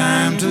fine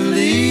time to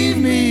leave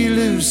me,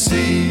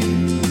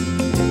 Lucille,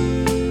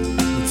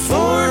 with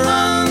 4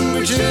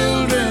 hungry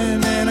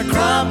children and a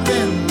crop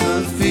in the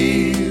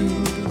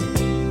field.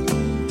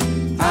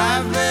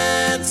 I've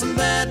had some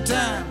bad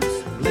times,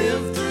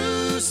 lived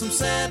through some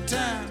sad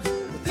times,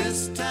 but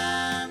this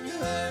time your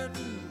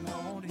hurting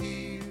won't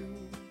heal.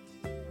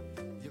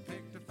 You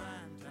picked a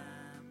fine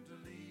time to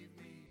leave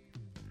me.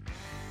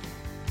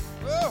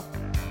 Oh,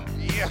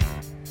 yeah.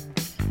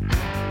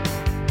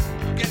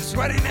 I'm getting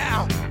sweaty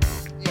now.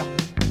 Yeah.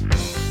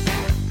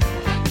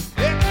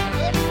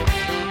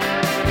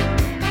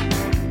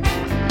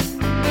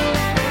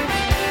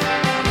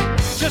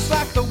 Just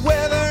like the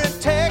weather in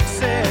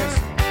Texas,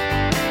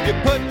 you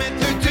put me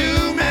through too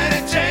many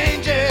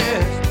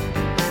changes.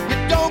 You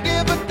don't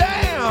give a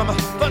damn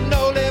for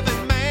no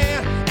living man,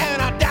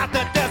 and I doubt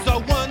that there's the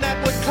one that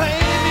would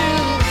claim you.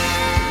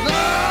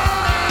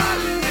 Lord,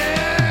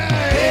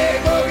 yeah. Hey,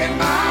 boogie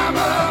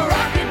mama,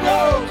 rock and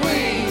roll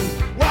queen,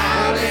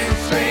 wild and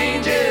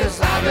strange as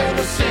I've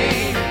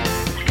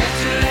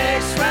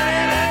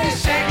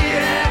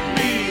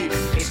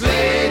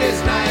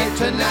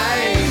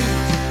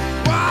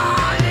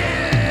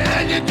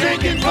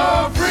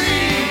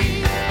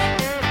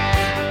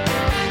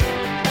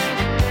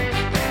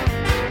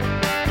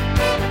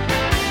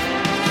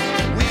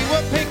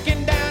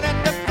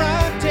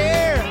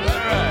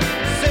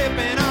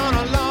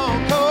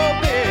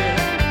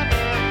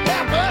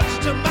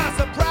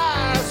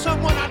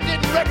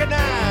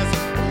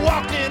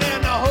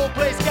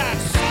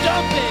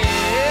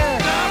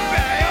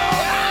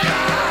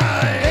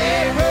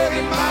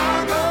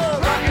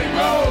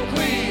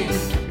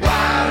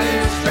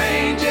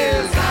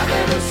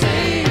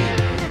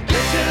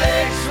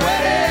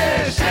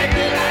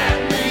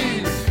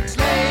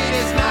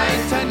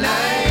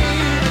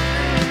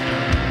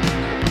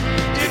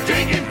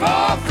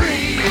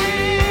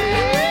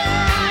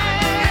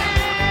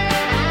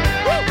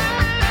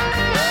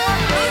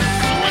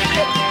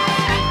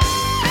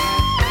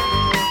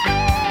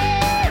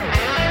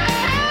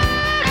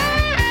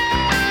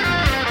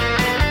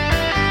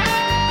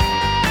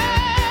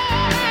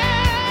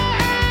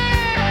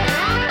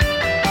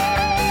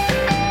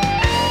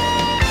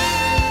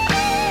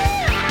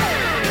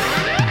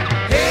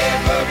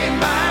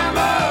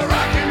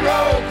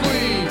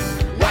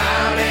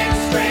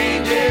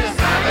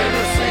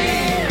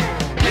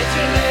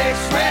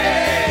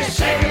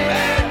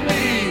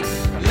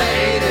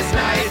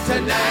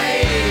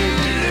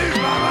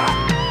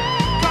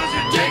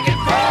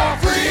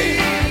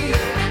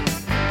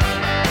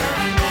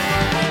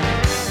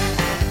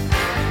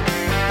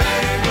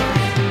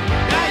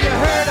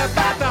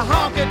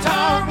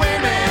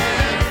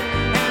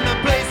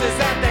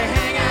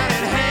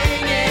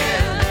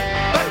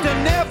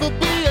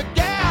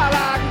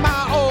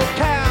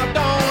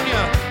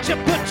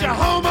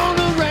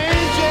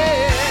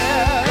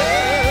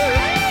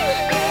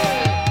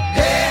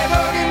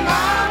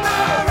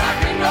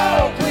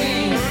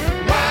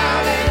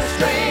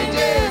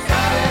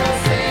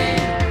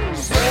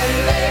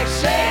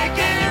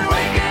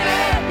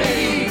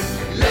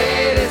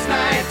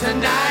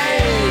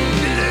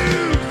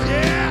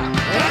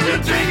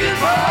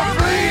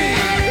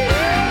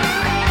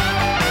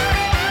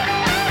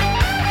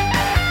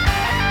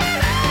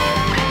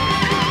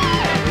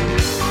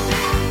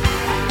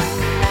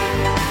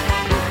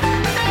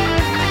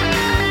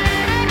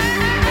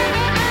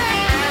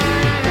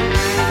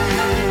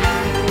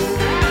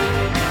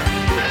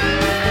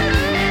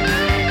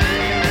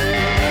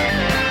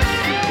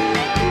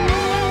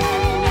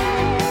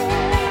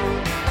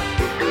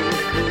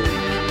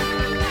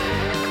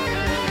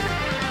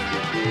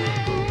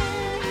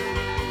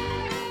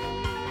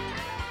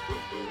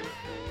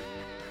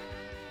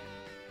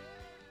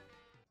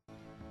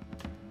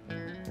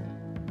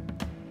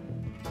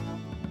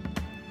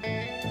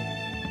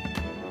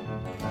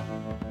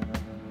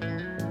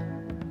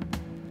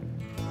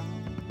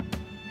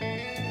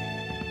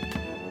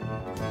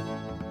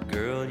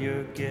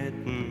you're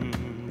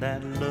getting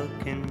that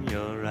look in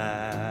your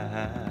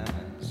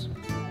eyes,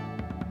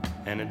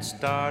 and it's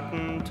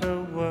starting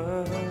to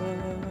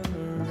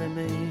worry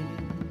me.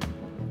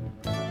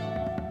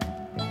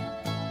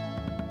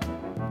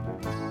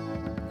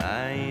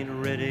 I ain't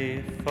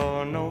ready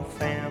for no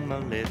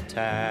family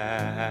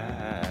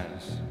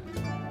ties.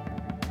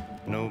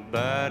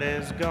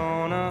 Nobody's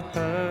gonna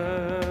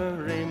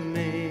hurry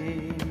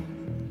me.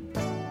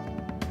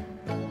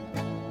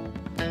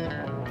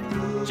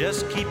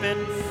 Just keep it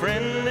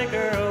friendly,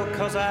 girl,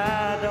 'cause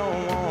I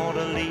don't want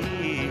to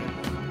leave.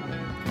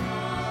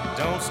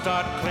 Don't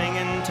start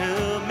clinging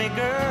to me,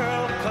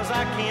 girl, 'cause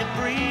I can't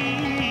breathe.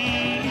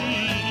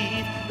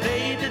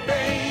 Baby,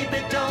 baby,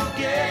 don't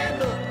get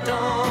hooked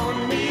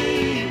on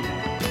me.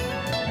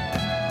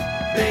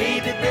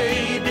 Baby,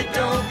 baby,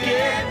 don't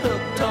get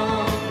hooked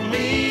on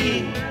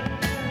me.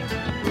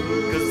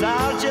 'Cause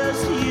I'll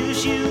just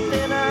use you,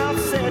 then I'll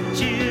set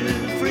you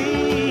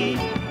free.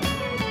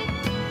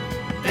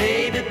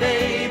 Baby,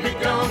 baby,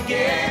 don't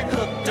get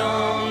hooked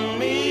on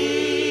me.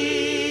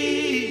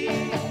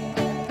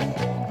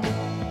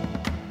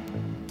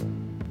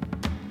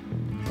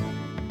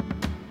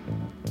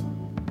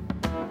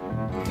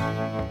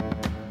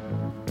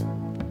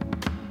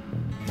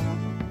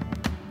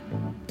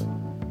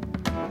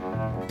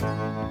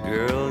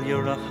 Girl,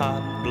 you're a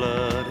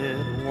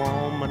hot-blooded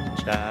woman,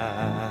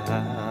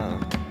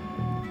 child,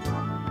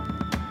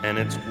 and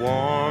it's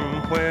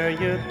warm where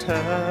you're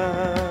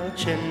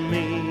touching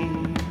me.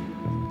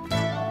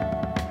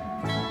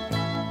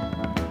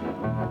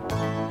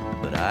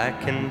 But I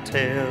can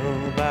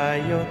tell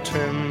by your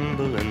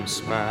trembling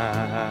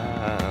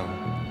smile,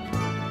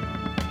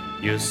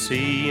 you're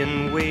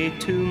seeing way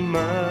too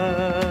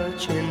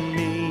much in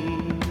me.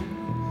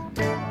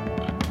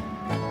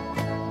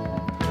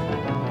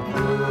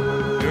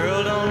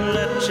 Girl, don't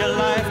let your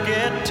life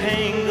get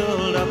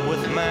tangled up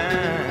with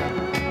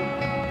mine,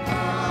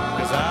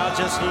 'cause I'll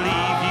just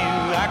leave you,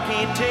 I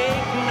can't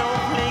take no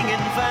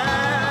clinging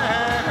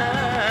vine.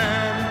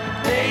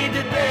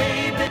 Baby,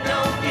 baby,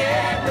 don't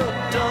get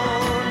hooked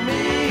on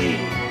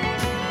me.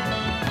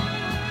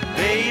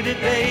 Baby,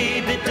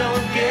 baby,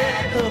 don't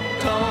get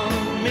hooked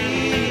on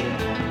me.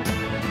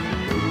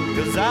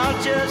 'Cause I'll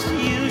just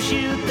use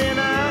you, then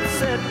I'll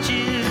set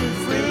you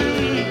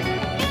free.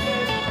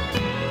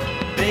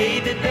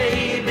 Baby,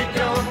 baby,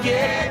 don't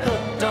get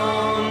hooked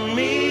on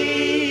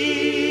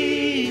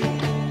me.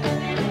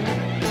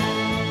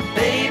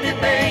 Baby,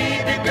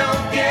 baby,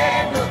 don't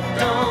get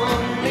hooked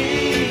on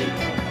me.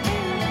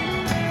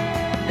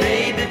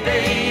 Baby,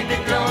 baby,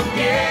 don't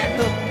get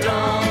hooked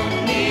on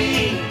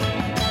me.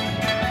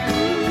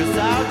 'Cause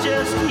I'll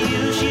just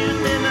use you,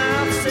 then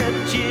I'll set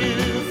you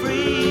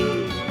free.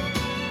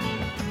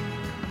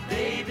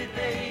 Baby,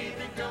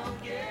 baby, don't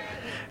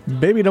get.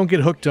 Baby Don't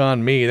Get Hooked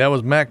on Me. That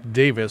was Mac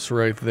Davis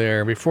right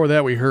there. Before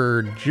that, we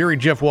heard Jerry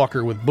Jeff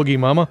Walker with Boogie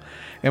Mama,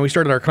 and we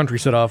started our country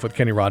set off with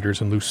Kenny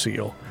Rogers and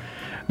Lucille.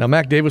 Now,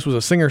 Mac Davis was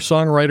a singer,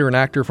 songwriter, and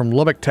actor from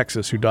Lubbock,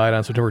 Texas, who died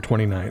on September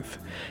 29th.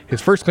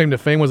 His first claim to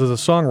fame was as a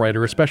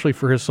songwriter, especially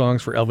for his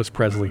songs for Elvis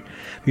Presley.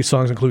 These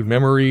songs include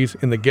Memories,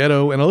 In the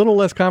Ghetto, and A Little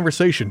Less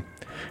Conversation.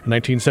 In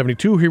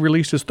 1972, he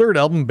released his third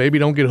album, Baby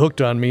Don't Get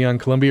Hooked on Me, on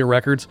Columbia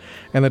Records,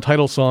 and the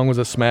title song was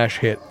a smash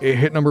hit. It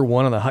hit number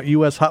 1 on the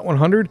U.S. Hot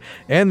 100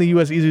 and the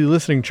U.S. Easy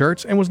Listening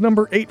charts, and was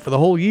number 8 for the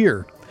whole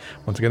year.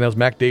 Once again, that was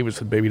Mac Davis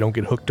with Baby Don't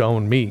Get Hooked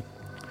on Me.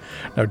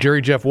 Now,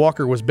 Jerry Jeff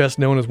Walker was best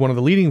known as one of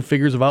the leading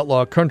figures of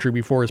outlaw country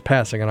before his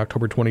passing on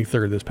October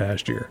 23rd this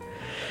past year.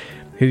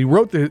 He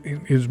wrote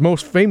his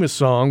most famous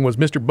song was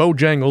Mr.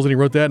 Bojangles, and he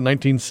wrote that in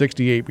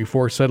 1968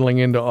 before settling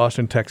into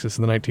Austin, Texas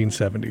in the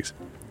 1970s.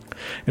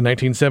 In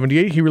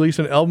 1978, he released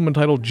an album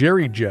entitled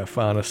Jerry Jeff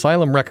on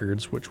Asylum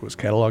Records, which was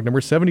catalog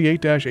number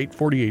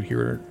 78-848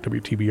 here at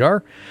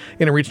WTBR,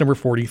 and it reached number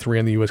 43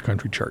 on the U.S.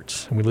 country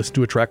charts. And we listened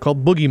to a track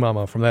called Boogie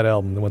Mama from that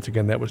album, and once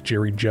again, that was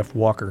Jerry Jeff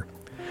Walker.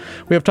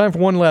 We have time for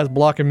one last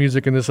block of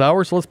music in this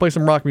hour, so let's play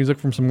some rock music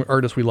from some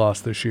artists we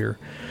lost this year.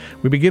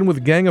 We begin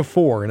with Gang of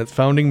Four and its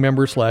founding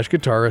member /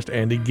 guitarist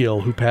Andy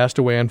Gill, who passed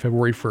away on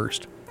February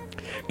 1st.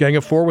 Gang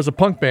of Four was a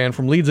punk band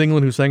from Leeds,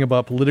 England, who sang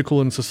about political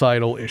and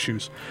societal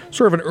issues,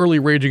 sort of an early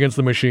Rage Against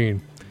the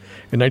Machine.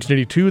 In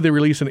 1982, they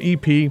released an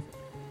EP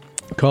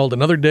called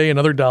Another Day,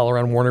 Another Dollar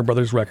on Warner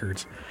Brothers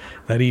Records.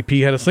 That EP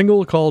had a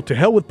single called To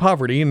Hell with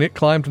Poverty, and it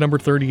climbed to number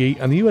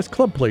 38 on the U.S.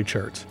 Club Play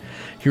charts.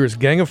 Here is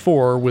Gang of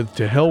Four with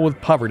To Hell with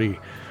Poverty,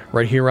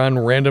 right here on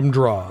Random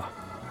Draw.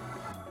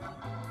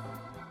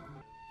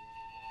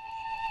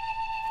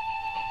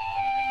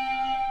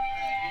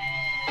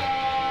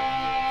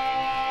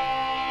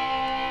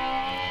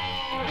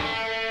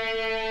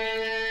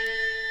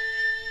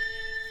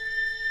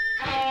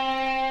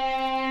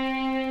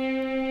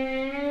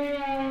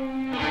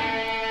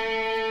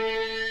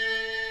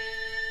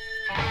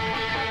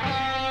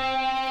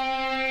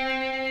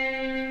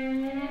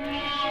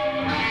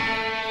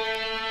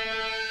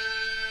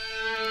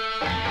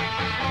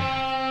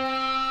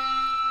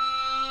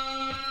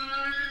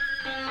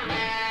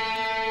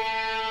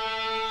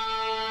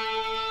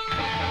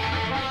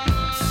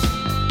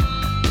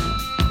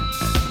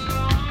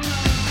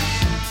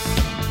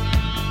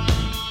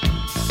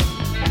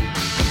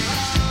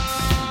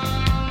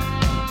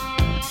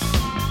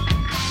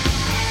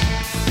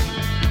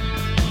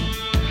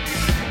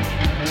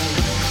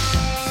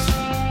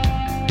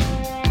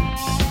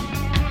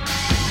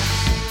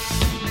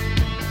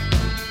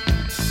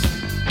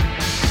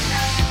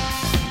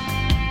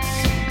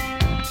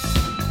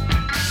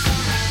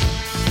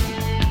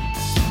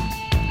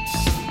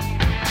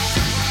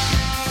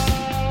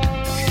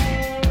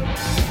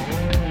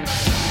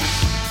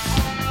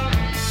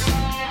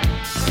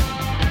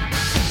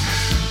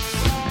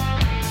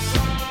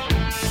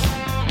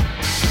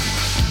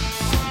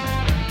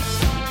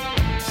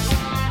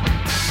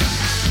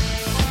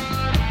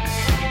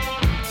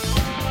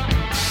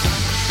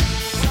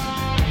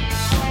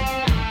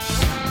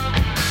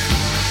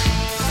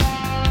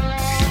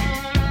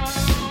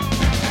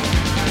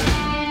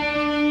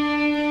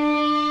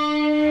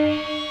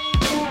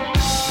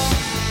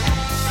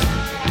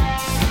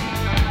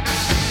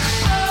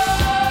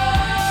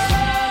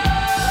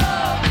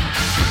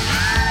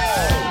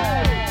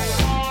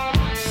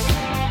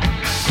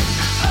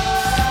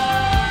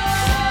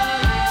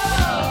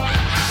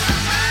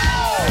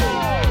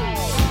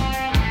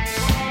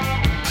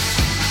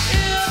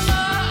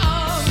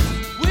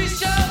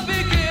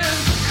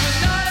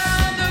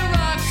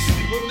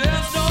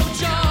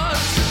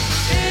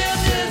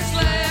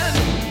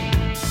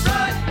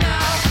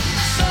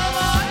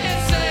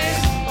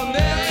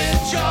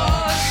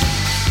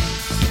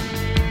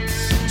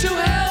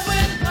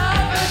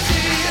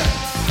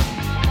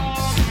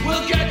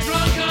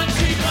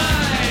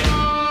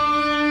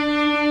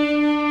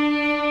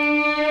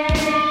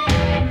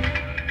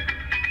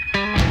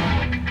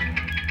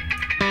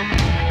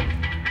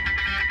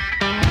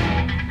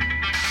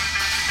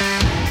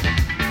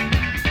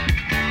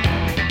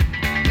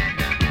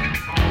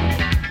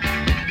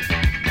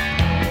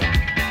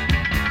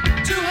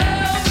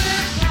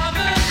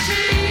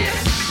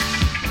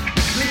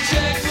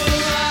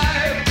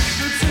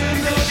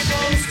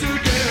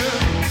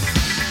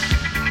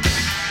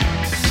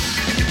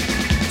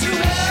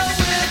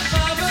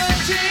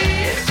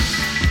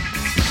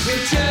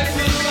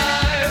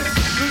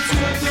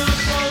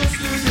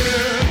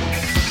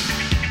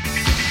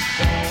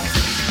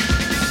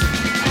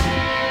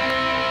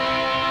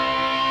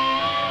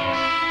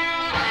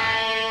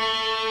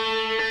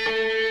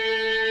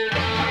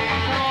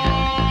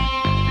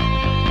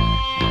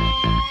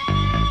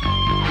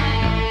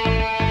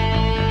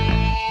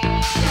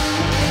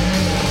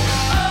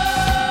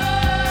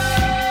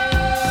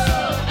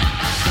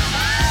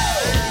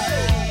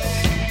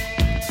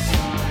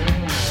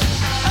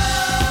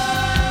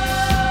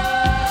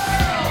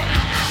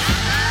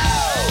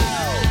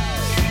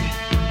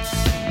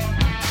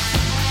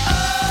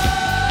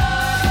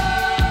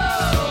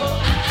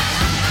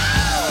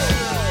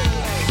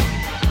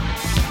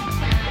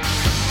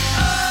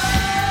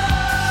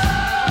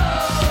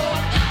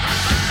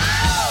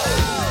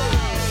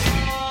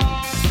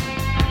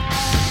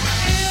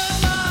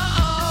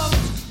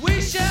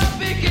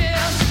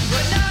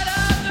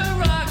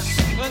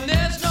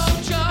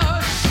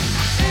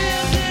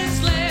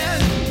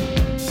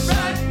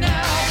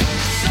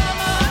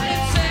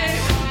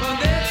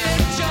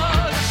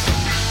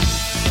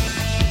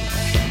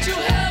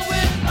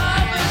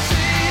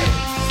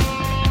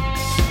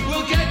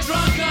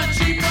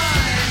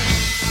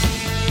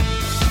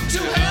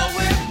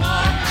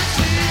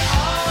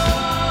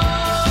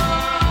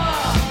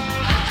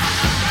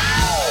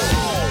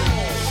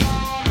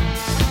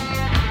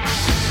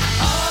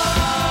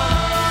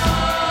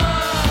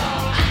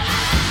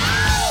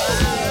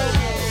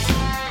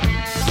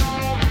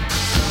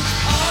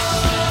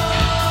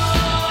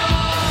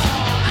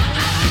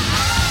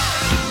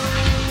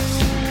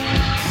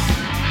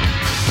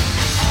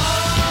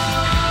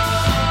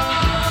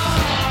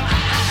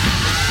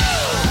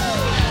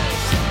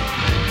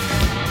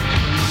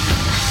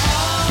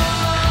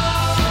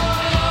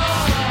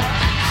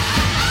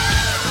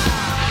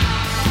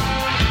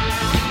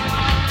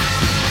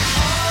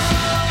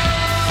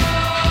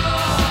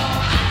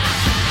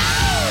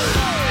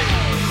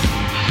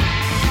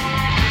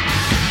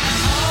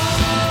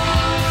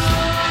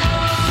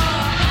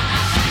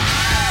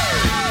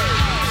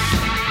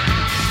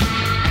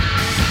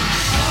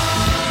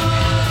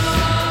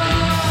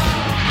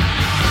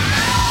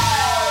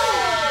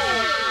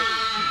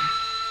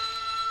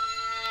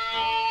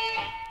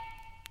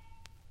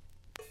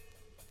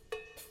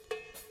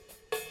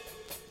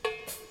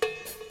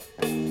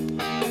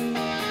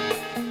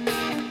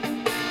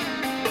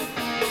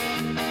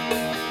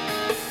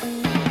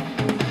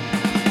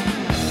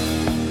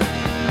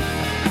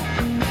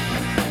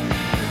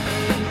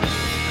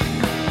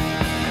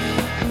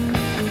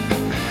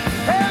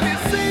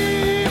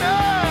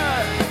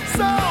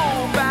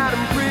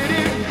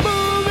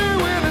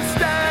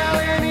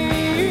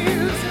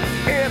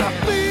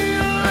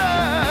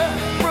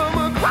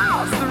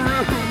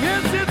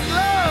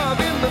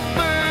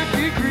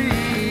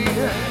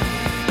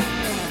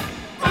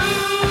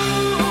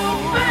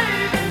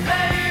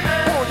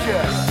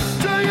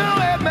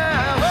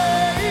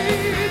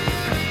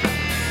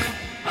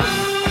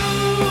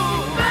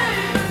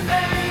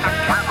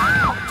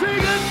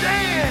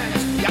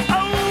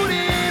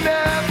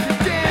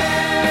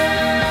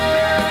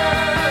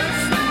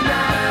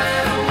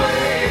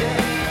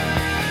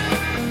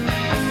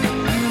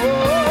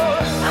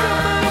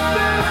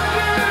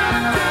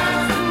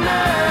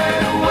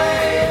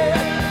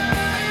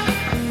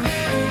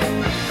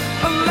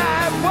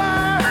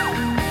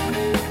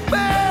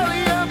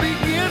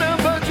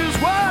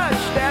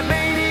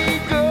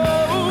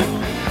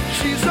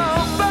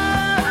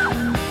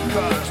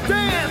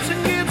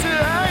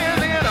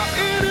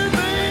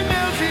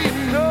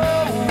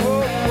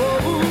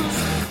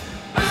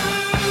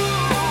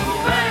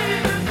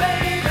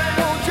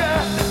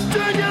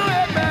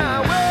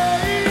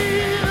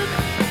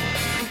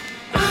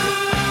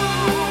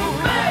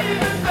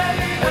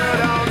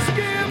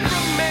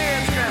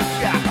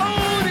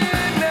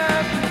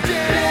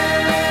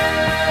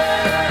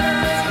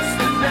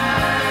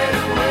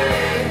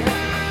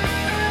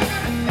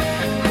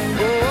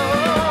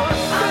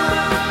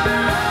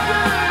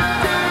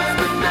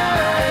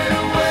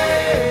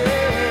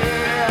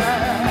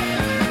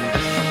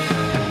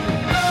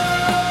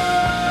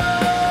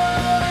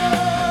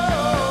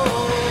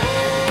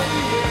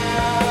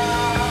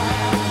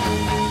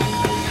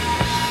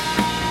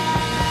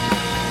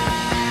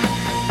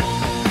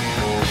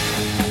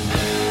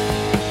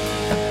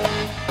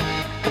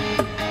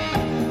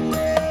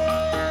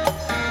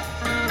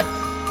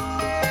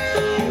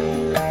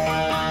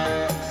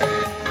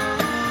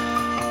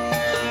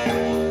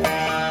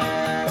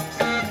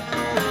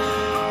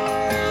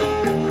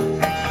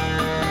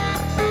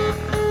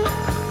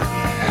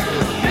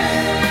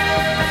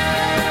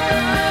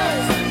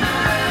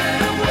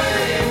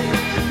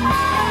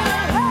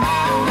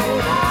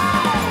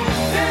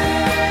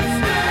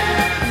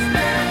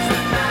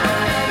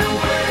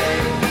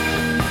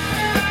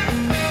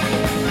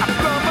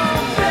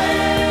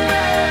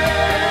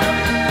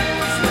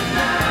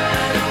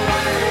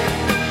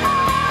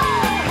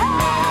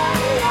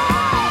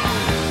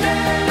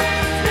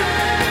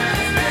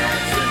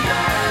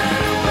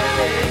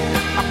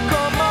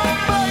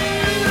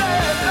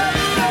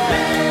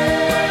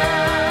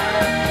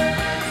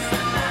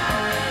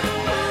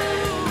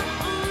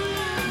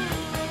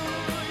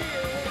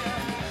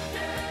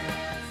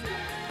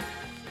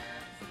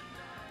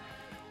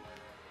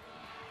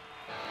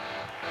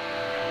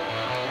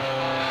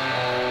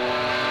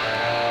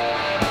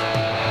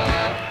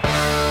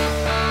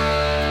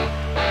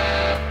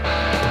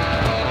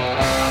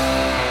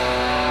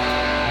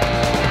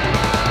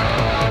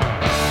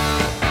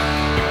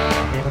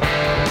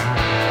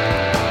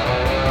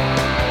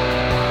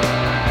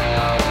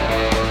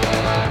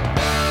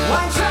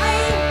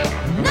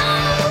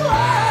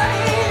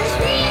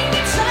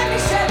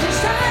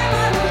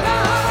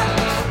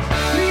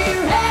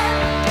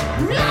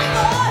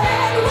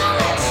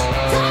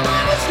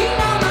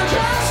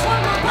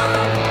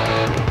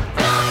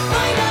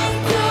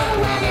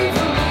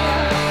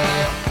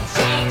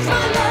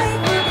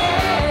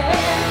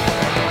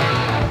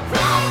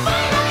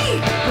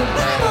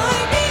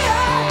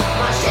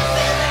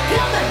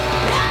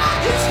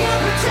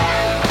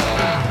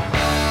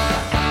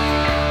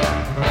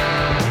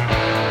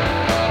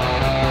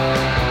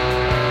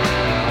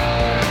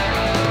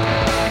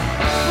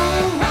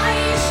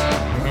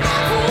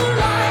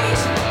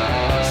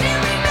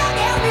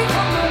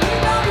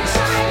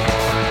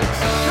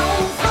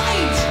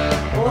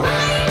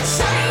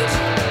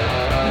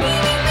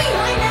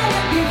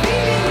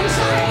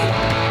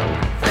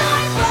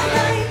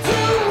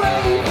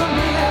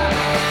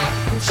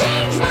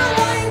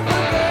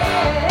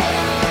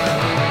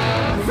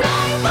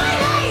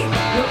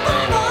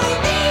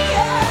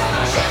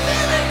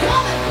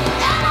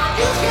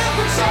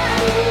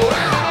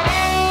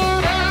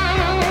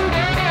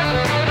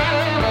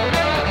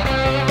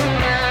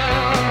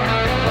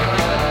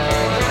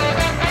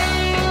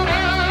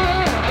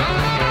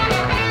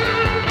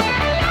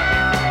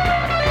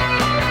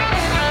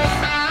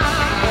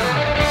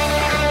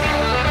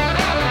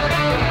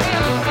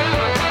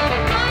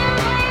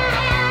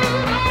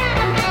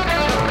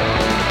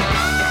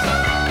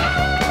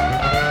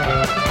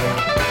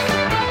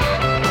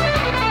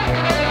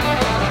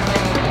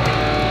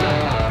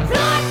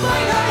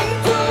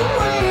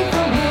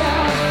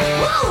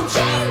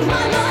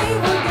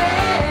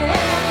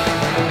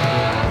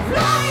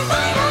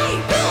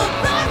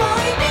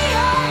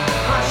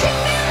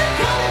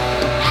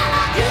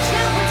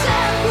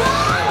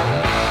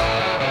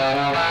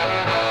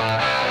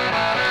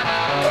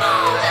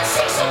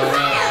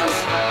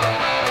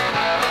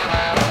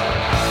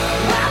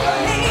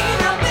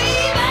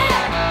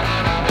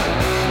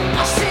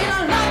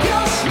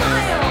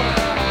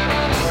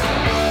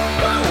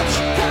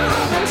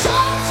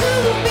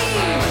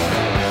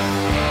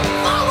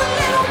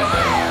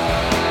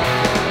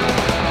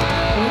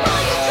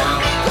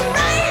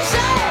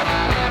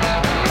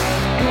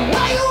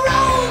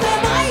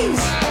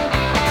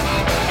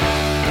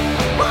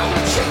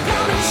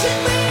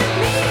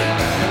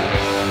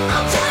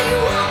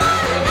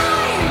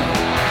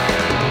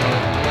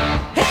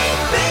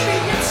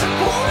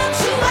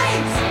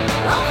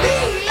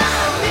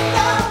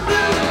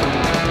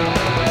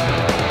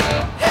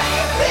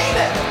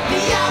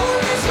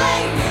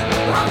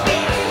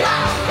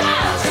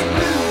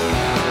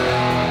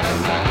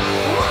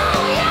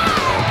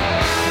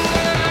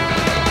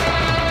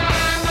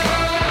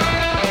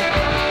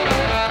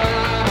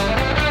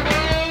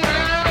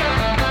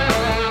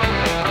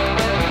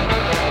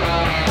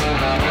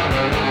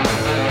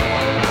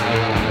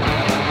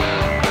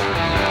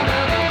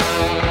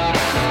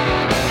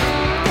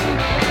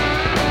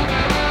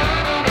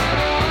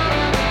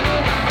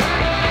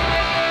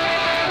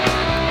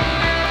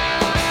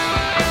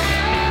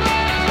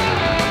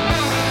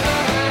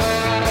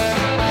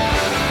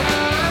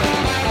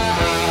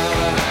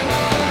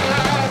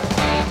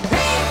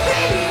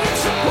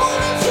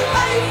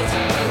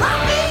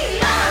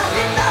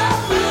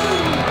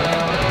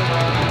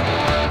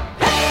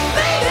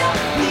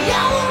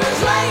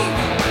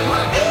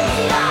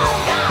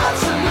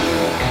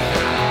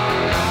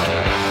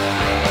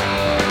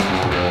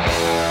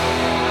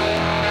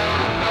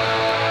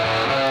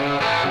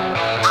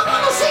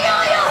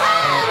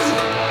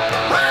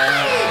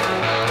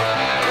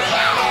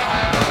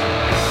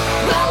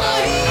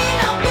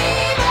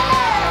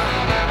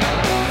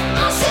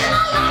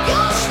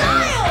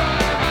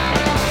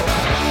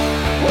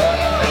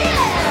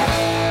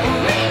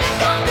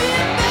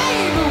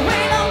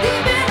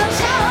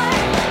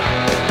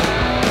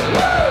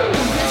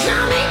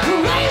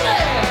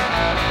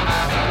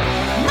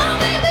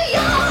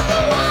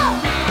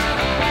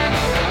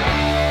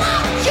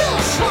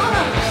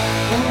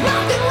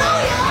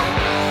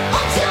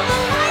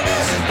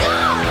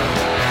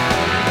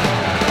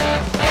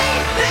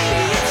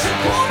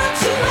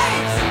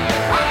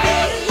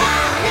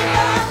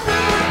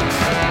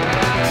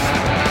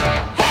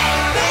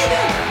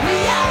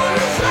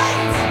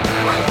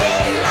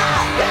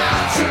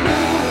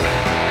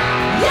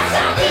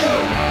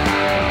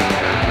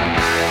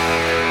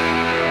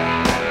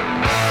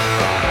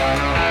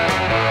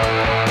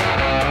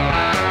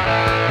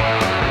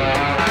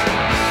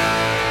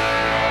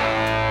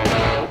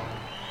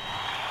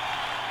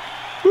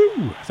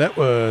 Woo! That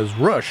was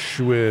Rush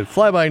with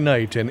Fly By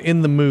Night and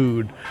In the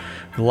Mood.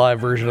 The live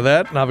version of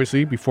that. And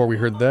obviously, before we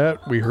heard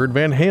that, we heard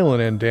Van Halen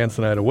and Dance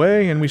the Night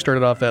Away. And we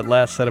started off that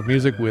last set of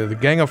music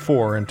with Gang of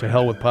Four and To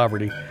Hell with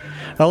Poverty.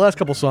 Now, the last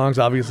couple songs,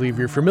 obviously, if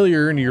you're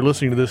familiar and you're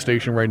listening to this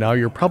station right now,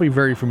 you're probably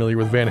very familiar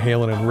with Van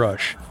Halen and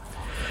Rush.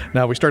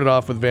 Now, we started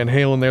off with Van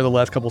Halen there, the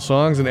last couple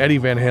songs, and Eddie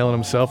Van Halen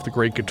himself, the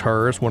great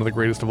guitarist, one of the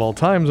greatest of all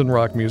times in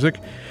rock music,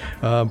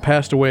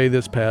 passed away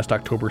this past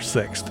October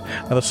 6th.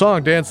 Now, the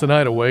song Dance the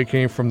Night Away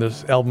came from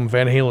this album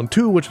Van Halen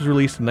 2, which was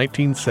released in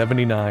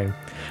 1979.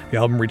 The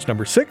album reached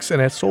number 6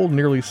 and has sold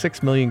nearly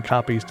 6 million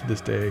copies to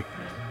this day.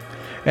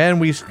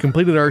 And we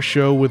completed our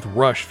show with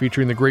Rush,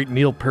 featuring the great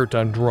Neil Peart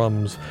on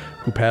drums,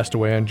 who passed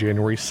away on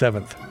January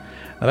 7th.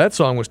 Now, that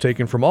song was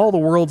taken from All the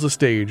World's a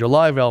Stage, a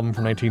live album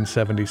from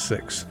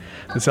 1976.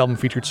 This album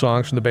featured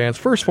songs from the band's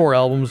first 4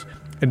 albums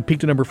and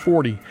peaked at number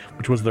 40,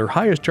 which was their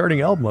highest charting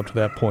album up to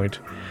that point.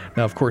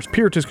 Now, of course,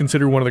 Peart is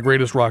considered one of the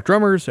greatest rock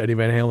drummers. Eddie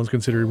Van Halen is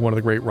considered one of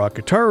the great rock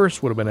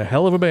guitarists. Would have been a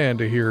hell of a band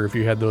to hear if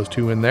you had those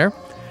two in there.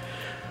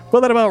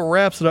 Well, that about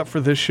wraps it up for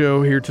this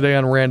show here today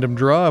on Random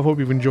Draw. I hope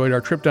you've enjoyed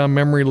our trip down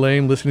memory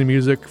lane, listening to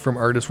music from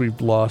artists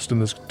we've lost in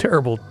this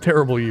terrible,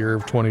 terrible year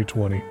of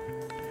 2020.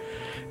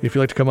 If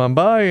you'd like to come on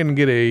by and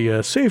get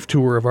a safe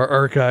tour of our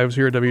archives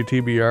here at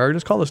WTBR,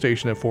 just call the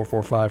station at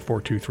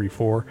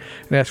 445-4234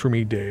 and ask for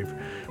me, Dave.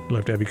 We'd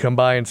love to have you come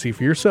by and see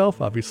for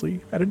yourself,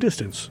 obviously, at a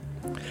distance.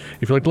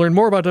 If you'd like to learn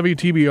more about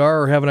WTBR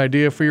or have an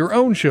idea for your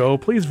own show,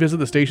 please visit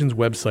the station's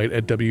website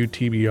at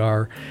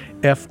WTBR-FM.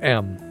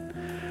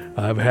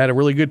 I've had a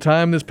really good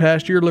time this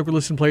past year. Look, we're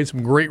listening to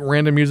some great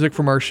random music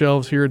from our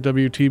shelves here at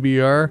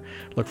WTBR.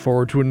 Look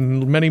forward to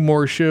many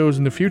more shows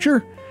in the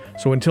future.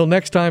 So until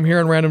next time here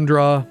on Random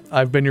Draw,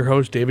 I've been your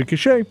host, David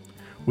Cachet.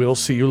 We'll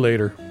see you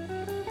later.